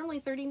one's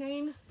normally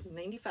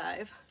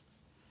 $39.95.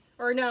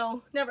 Or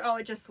no, never. Oh,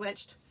 it just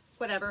switched.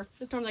 Whatever.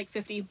 It's normally like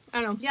 $50.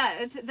 I don't know.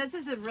 Yeah, this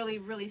is a really,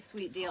 really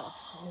sweet deal.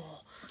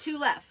 2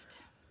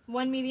 left.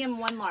 1 medium,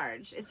 1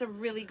 large. It's a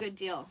really good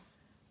deal.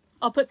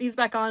 I'll put these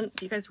back on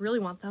if you guys really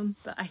want them,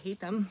 but I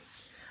hate them.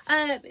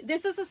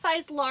 This is a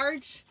size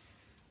large,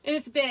 and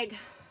it's big.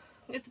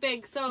 It's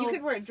big, so... You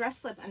could wear a dress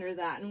slip under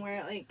that and wear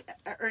it like...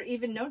 Or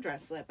even no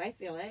dress slip, I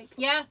feel like.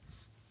 Yeah.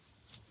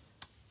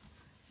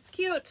 It's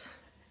cute.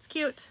 It's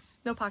cute.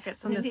 No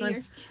pockets on this one.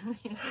 You're killing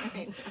me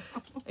right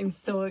now. I'm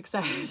so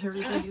excited to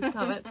read these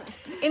comments.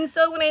 And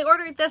so when I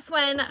ordered this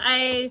one,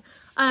 I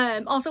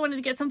also wanted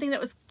to get something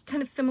that was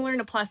kind of similar in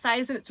a plus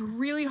size, and it's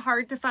really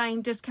hard to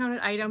find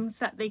discounted items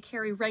that they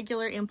carry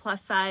regular and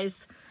plus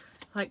size,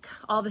 like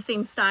all the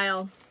same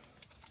style.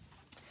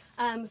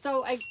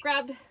 So I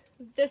grabbed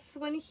this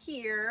one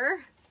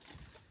here,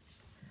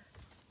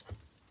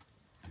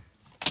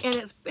 and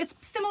it's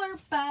similar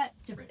but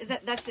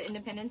different. That's the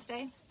Independence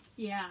Day?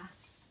 Yeah.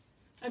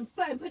 I'm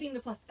putting the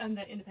plus on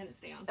the Independence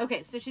Day on.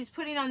 Okay, so she's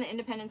putting on the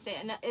Independence Day,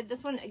 and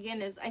this one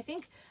again is I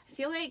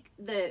feel like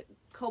the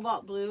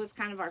cobalt blue is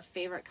kind of our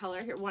favorite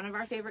color here. One of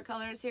our favorite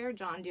colors here.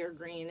 John Deere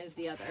green is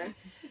the other.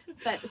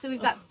 But so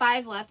we've got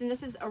 5 left, and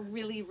this is a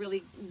really,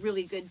 really,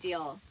 really good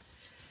deal.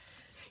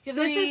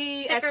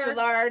 3 extra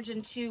large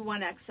and 2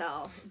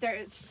 1XL.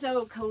 They're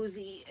so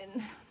cozy,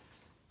 and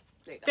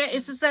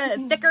This is a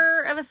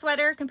thicker of a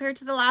sweater compared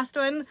to the last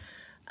one.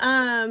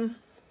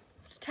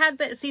 Tad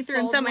bit see-through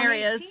in some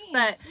areas,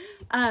 but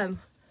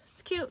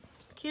it's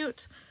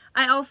cute.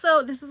 I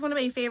also, this is one of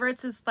my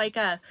favorites, is like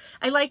I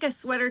like a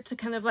sweater to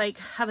kind of like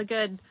have a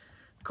good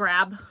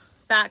grab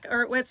back,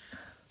 or what's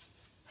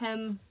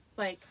hem,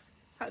 like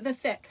the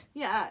thick.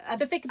 Yeah,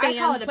 the thick band. I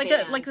call it a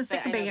band, like the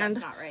thick band. That's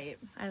not right.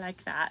 I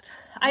like that.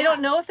 Yeah. I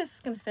don't know if this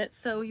is going to fit,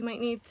 so you might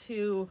need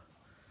to...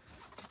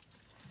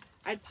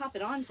 I'd pop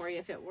it on for you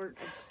if it weren't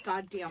a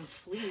goddamn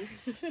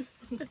fleece.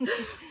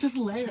 Just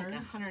layer. It's like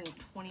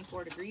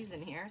 124 degrees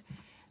in here.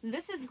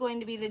 This is going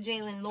to be the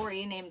Jalen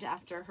Lori, named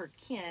after her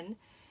kin.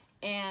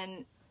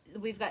 And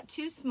we've got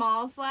 2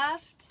 smalls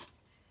left.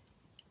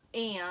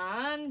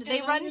 And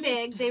they run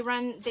big. They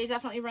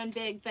definitely run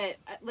big. But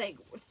like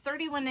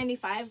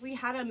 $31.95, we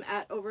had them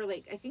at over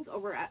like, I think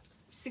over at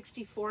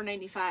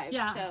 $64.95.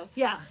 Yeah. So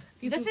yeah.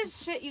 This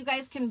is shit you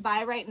guys can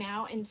buy right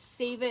now and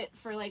save it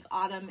for like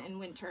autumn and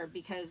winter,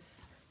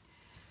 because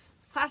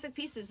classic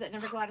pieces that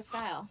never go out of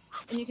style.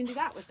 And you can do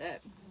that with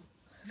it.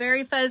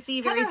 Very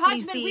fuzzy, very Heather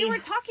fleecy. Hodgman, we were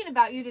talking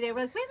about you today.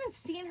 We're like, we haven't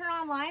seen her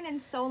online in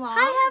so long.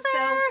 Hi,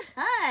 Heather.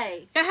 So,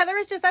 hi. Yeah, Heather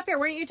was just up here.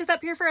 Weren't you just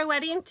up here for a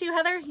wedding too,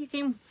 Heather?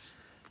 You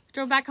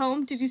drove back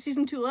home. Did you see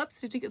some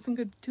tulips? Did you get some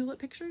good tulip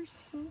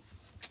pictures?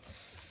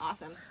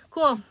 Awesome.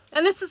 Cool.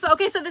 And this is,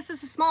 okay, so this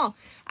is a small.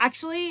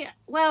 Actually,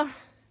 well,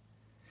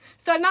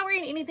 so I'm not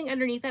wearing anything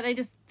underneath it. I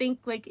just think,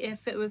 like,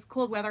 if it was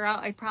cold weather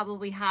out, I'd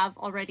probably have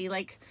already,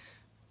 like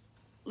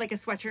a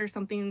sweatshirt or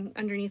something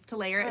underneath to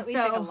layer it. Or at least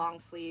so like a long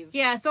sleeve.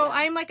 Yeah, so yeah.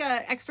 I'm like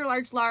a extra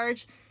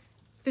large.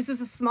 This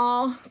is a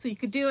small, so you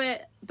could do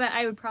it, but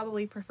I would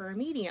probably prefer a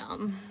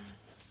medium.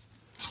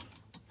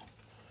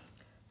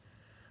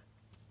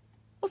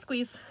 We'll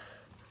squeeze.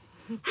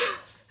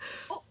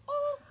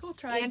 We'll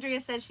try.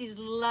 Andrea said she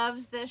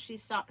loves this.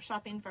 She's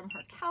shopping from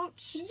her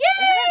couch. Yay! Isn't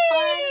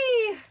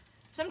it fun?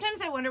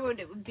 Sometimes I wonder what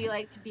it would be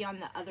like to be on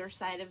the other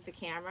side of the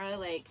camera.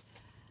 Like,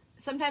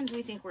 sometimes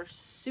we think we're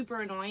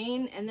super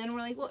annoying, and then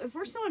we're like, well, if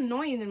we're so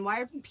annoying, then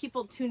why are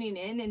people tuning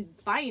in and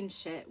buying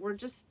shit?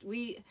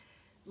 We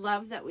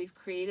love that we've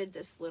created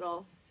this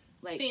little,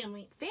 like,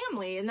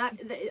 family, and that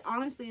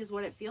honestly is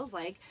what it feels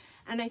like.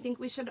 And I think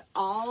we should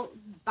all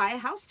buy a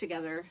house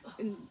together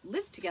and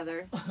live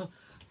together.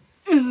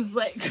 This is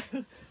like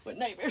what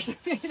nightmares are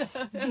made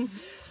of.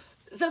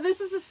 So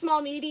this is a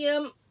small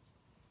medium.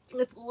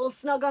 It's a little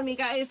snug on me,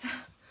 guys.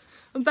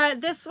 But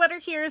this sweater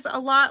here is a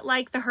lot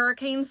like the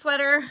hurricane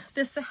sweater.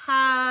 It's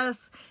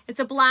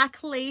a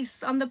black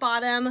lace on the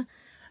bottom.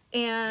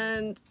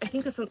 And I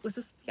think this one was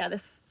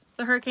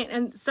the hurricane.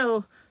 And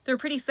so they're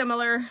pretty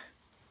similar.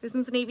 This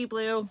one's navy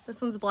blue.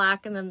 This one's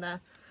black. And then the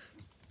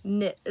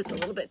knit is a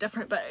little bit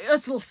different, but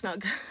it's a little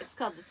snug. It's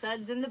called the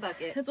suds in the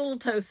bucket. It's a little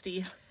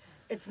toasty.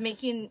 It's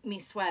making me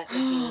sweat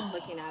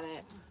looking at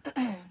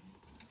it.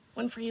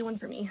 One for you, one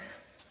for me.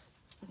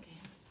 Okay.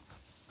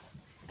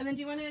 And then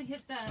do you want to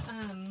hit the,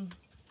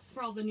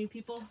 for all the new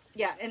people?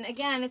 Yeah, and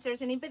again, if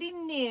there's anybody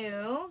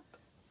new,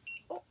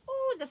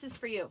 this is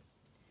for you.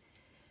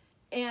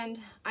 And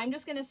I'm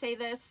just going to say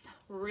this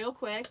real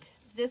quick.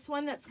 This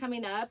one that's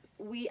coming up,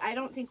 I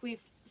don't think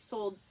we've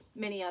sold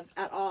many of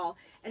at all.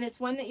 And it's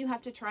one that you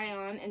have to try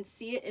on and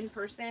see it in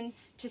person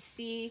to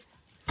see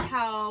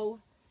how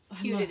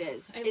cute it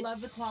is. I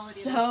love the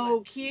quality.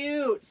 So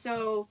cute.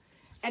 So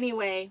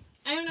anyway,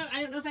 I don't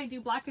know if I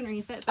do black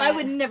underneath it. But I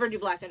would never do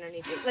black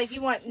underneath it. Like,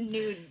 you want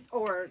nude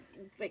or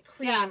like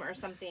cream or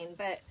something.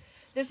 But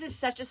this is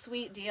such a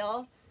sweet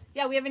deal.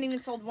 Yeah, we haven't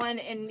even sold one,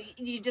 and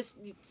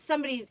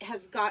somebody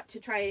has got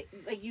to try.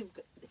 Like,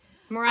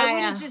 Mariah. I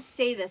wouldn't just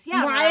say this.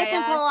 Yeah, Mariah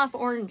can pull off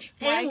orange.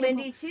 And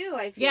Lindy too,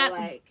 I feel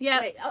like. Yeah.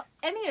 Like,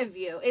 any of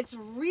you. It's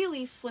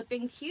really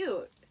flipping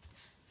cute.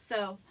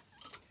 So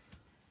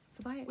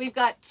buy it. We've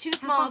got 2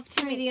 small,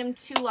 2 medium,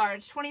 2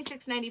 large,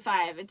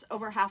 $26.95. It's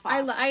over half off.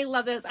 I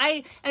love this.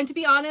 And to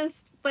be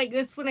honest, like,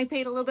 this one I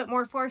paid a little bit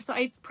more for, so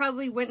I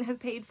probably wouldn't have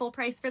paid full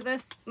price for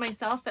this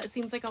myself. That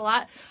seems like a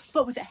lot.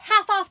 But with a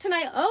half off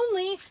tonight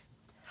only,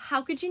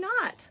 how could you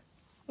not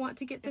want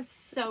to get this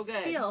so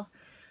good steal?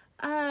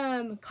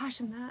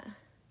 Caution that.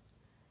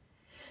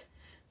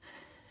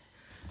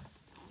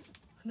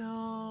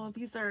 No,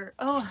 these are,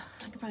 I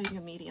could probably do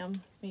a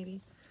medium,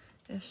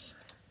 maybe-ish.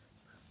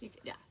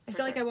 Yeah, I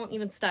feel like I won't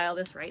even style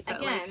this right. But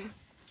again,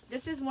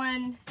 this is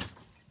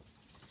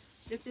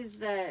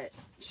the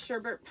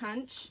sherbet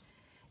punch,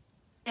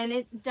 and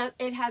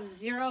it has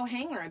zero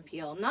hanger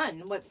appeal,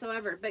 none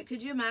whatsoever. But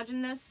could you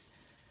imagine this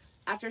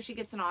after she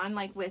gets it on,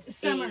 like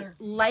with a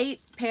light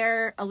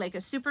pair, like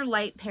a super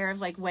light pair of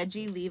like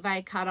wedgie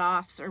Levi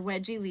cutoffs or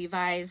wedgie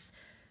Levi's,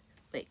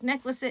 like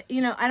necklace,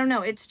 I don't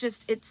know. It's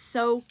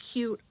so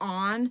cute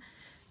on,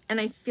 and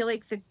I feel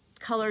like the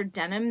colored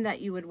denim that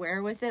you would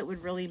wear with it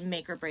would really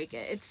make or break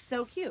it. It's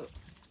so cute.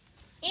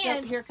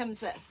 And so here comes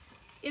this.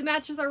 It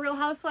matches our Real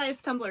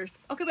Housewives tumblers.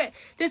 Okay, but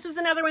this was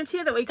another one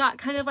too that we got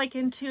kind of like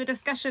into a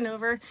discussion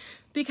over,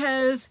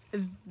 because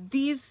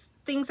these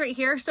things right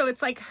here, so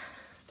it's like,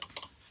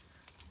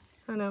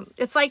 don't know.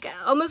 It's like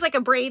almost like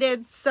a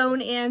braided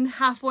sewn in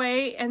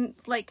halfway. And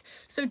like,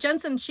 so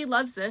Jensen, she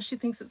loves this. She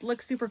thinks it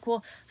looks super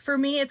cool. For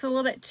me, it's a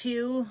little bit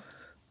too,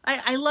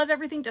 I love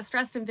everything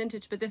distressed and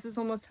vintage, but this is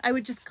almost, I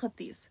would just clip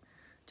these.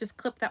 Just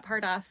clip that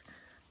part off.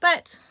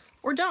 But,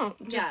 or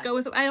don't. Just go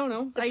with, I don't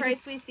know. The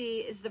price we see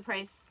is the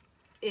price.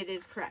 It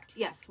is correct.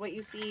 Yes, what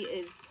you see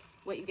is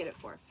what you get it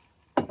for.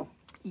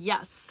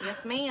 Yes.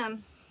 Yes,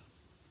 ma'am.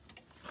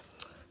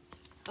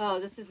 Oh,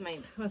 this is my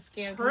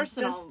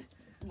personal,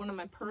 one of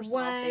my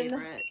personal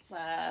favorites.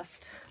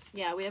 Left.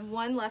 Yeah, we have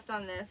one left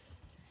on this.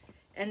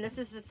 And this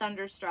is the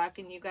Thunderstruck,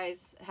 and you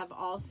guys have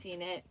all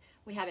seen it.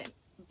 We had it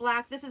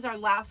black. This is our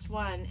last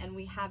one, and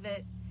we have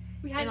it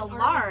in a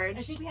large.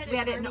 I think we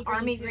had it in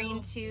army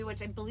green too,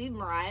 which I believe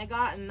Mariah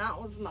got, and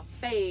that was my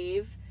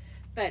fave.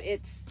 But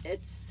it's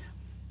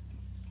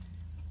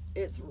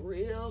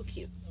real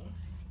cute.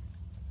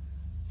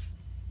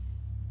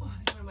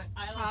 My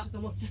eyelashes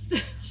almost just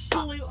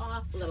flew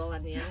off. Little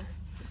onion.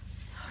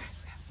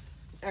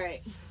 All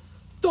right.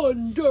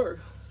 Thunder.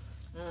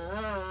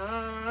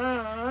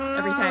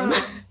 Every time.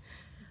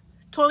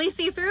 Totally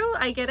see-through.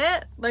 I get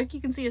it. Like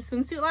you can see a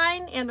swimsuit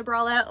line and a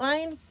bralette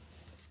line.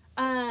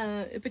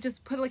 But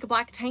just put like a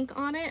black tank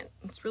on it.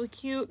 It's really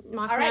cute.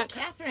 All right,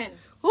 Catherine.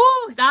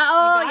 Ooh,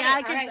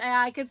 yeah,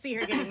 I could see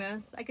her getting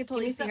this. I could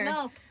totally see her.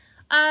 Else.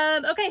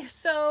 Okay,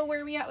 so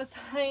where are we at with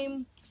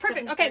time?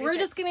 Perfect. Okay, we're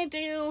just gonna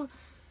do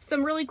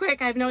some really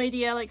quick. I have no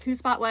idea like who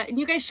spot what. And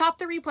you guys shop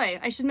the replay.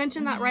 I should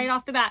mention that right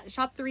off the bat.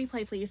 Shop the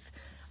replay, please.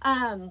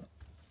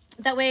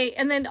 That way,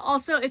 and then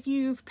also if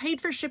you've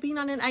paid for shipping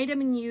on an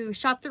item and you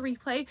shop the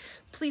replay,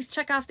 please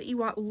check off that you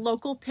want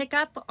local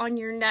pickup on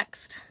your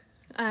next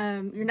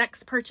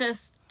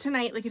purchase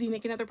tonight. Like if you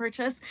make another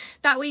purchase,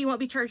 that way you won't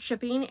be charged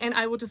shipping, and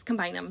I will just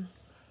combine them.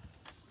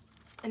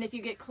 And if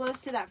you get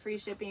close to that free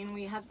shipping,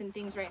 we have some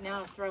things right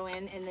now to throw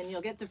in, and then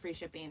you'll get the free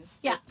shipping.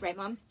 Yeah. Right,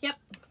 Mom? Yep.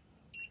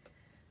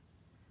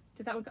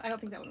 Did that one? I don't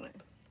think that one went.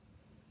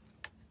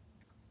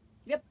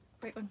 Yep.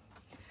 Right one.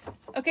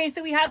 Okay,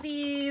 so we have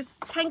these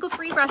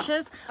tangle-free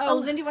brushes. Oh,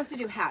 Lindy wants to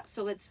do hats,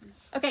 so let's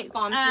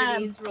bomb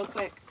through these real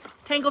quick.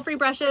 Tangle-free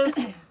brushes.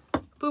 Boom,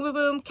 boom,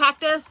 boom.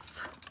 Cactus.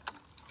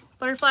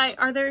 Butterfly.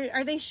 Are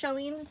they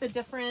showing the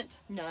different?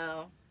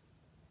 No.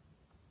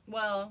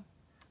 Well,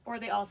 or are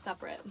they all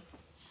separate?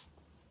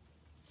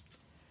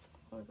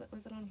 What was it?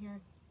 Was it on here?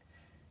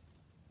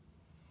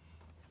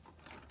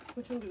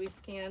 Which one do we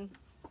scan?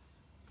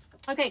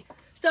 Okay,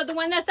 so the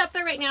one that's up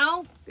there right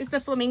now is the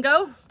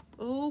flamingo.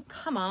 Oh,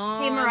 come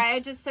on. Hey,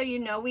 Mariah, just so you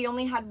know, we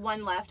only had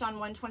one left on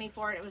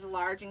 124, and it was a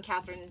large, and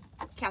Catherine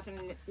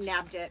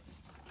nabbed it.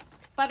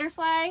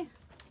 Butterfly.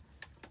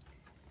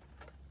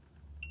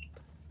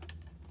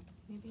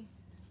 Maybe.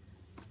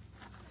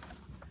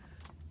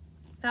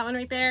 That one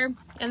right there.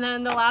 And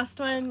then the last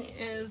one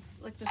is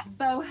like this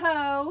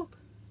boho.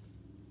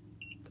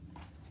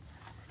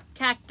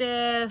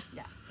 Cactus.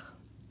 Yeah.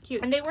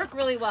 Cute. And they work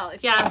really well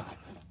if you have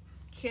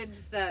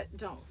kids that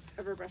don't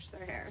ever brush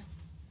their hair.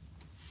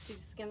 Did you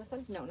scan this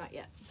one? No, not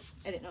yet.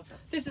 I didn't know if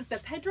that's... This is the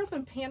Pedro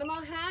from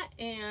Panama hat,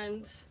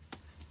 and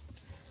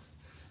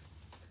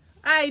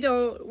I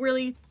don't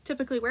really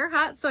typically wear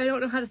hats, so I don't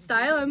know how to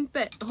style them,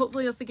 but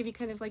hopefully this will give you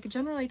kind of like a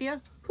general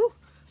idea. Whew,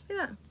 look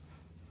at that.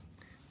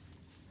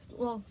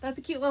 Well, that's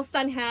a cute little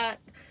sun hat.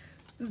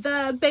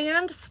 The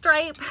band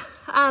stripe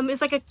is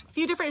like a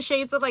few different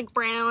shades of like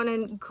brown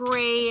and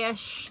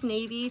grayish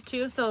navy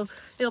too, so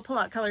it'll pull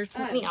out colors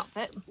from any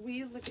outfit. Will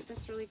you look at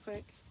this really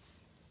quick?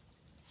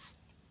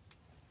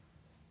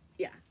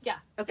 Yeah.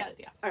 Okay.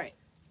 Yeah. All right.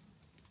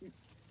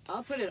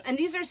 I'll put it. And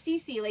these are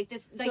CC, like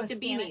this, like the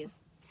beanies.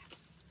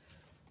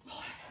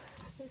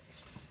 Yes.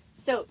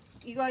 So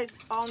you guys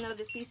all know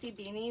the CC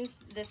beanies.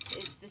 This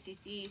is the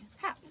CC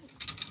hats.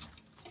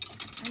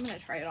 I'm gonna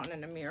try it on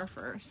in a mirror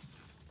first.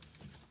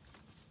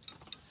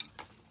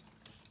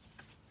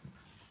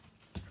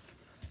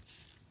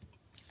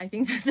 I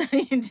think that's how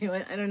you do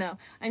it. I don't know.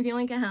 I'm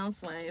feeling like a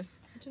housewife.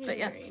 But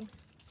yeah.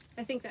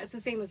 I think that's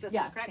the same as this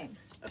one, correct? Same.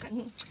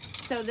 Okay.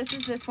 So this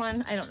is this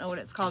one. I don't know what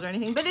it's called or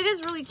anything, but it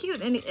is really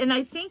cute. And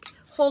I think,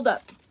 hold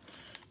up,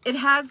 it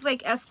has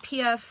like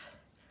SPF,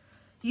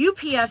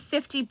 UPF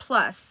 50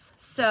 plus.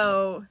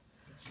 So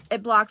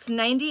it blocks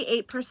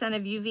 98%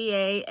 of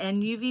UVA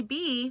and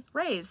UVB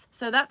rays.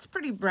 So that's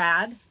pretty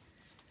rad. Did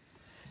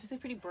you say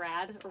pretty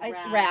Brad or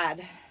rad?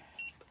 Rad.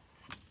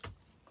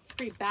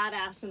 Pretty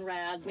badass and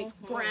rad. Makes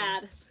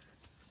Brad.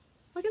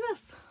 Look at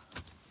this.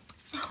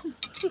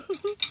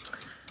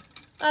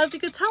 As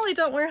you can tell, I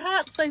don't wear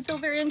hats. I feel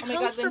very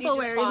uncomfortable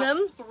wearing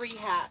them. 3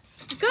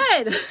 hats.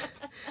 Good.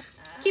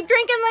 Keep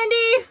drinking,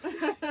 Lindy.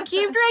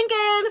 Keep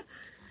drinking.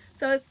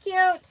 So it's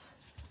cute.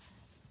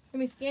 Let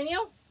me scan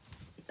you.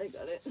 I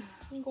got it.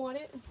 You want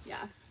it? Yeah.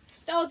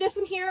 Oh, this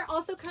one here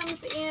also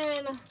comes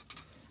in.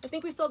 I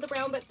think we sold the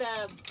brown, but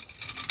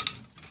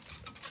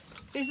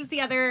this is the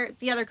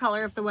other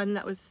color of the one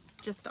that was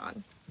just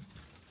on.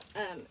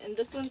 And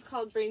this one's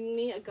called "Bring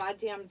Me a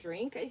Goddamn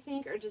Drink," I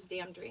think, or just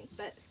 "Damn Drink,"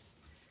 but.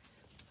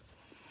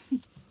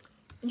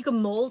 You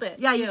can mold it.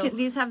 Yeah, you can,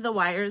 these have the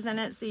wires in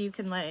it, so you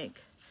can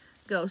like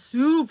go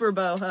super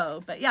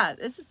boho. But yeah,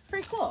 this is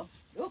pretty cool.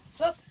 Oop,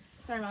 oop.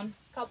 Sorry, Mom.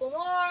 Couple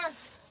more.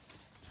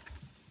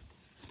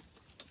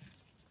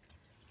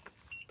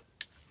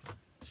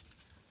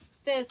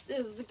 This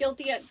is the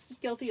guilty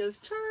as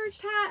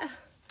charged hat.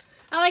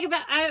 I like it,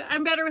 but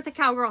I'm better with a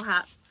cowgirl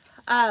hat.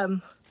 I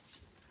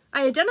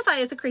identify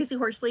as a crazy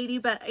horse lady,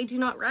 but I do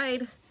not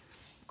ride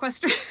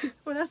equestrian.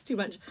 Well, that's too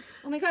much.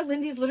 Oh my God,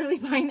 Lindy's literally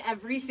buying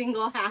every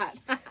single hat.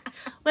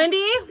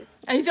 Lindy,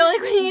 I feel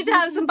like we need to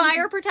have some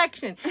buyer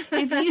protection.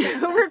 If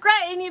you regret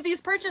any of these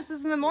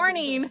purchases in the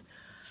morning,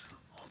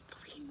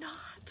 hopefully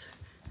not.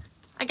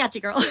 I got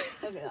you, girl.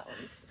 Okay, that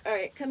one's. All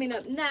right, coming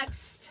up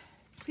next.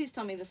 Please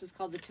tell me this is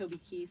called the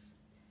Toby Keith.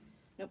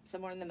 Nope,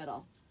 somewhere in the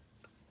middle.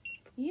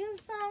 You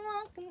saw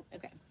walking.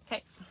 Okay.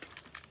 Okay.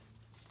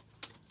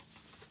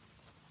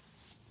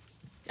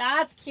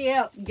 That's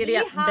cute. Giddy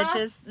up, Yeehaw.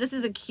 bitches. This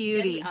is a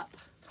cutie. Giddy up.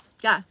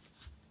 Yeah.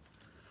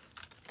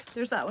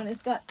 There's that one.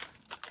 It's got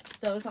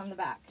those on the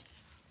back.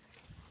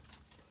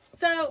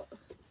 So,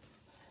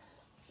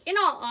 in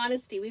all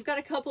honesty, we've got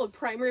a couple of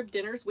prime rib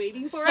dinners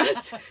waiting for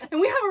us,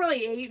 and we haven't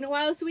really ate in a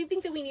while, so we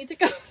think that we need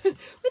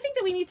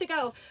to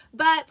go.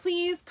 But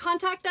please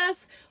contact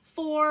us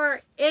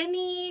for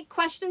any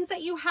questions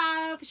that you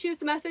have. Shoot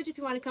us a message if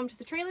you want to come to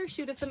the trailer.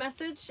 Shoot us a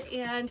message,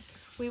 and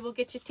we will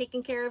get you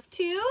taken care of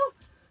too.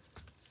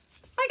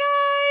 Bye,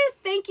 guys.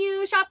 Thank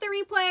you. Shop the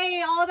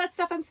replay. All of that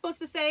stuff I'm supposed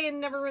to say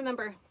and never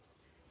remember.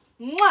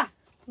 Mwah.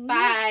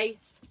 Bye.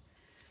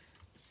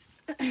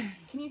 Can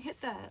you hit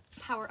the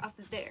power off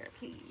there,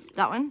 please?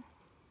 That one?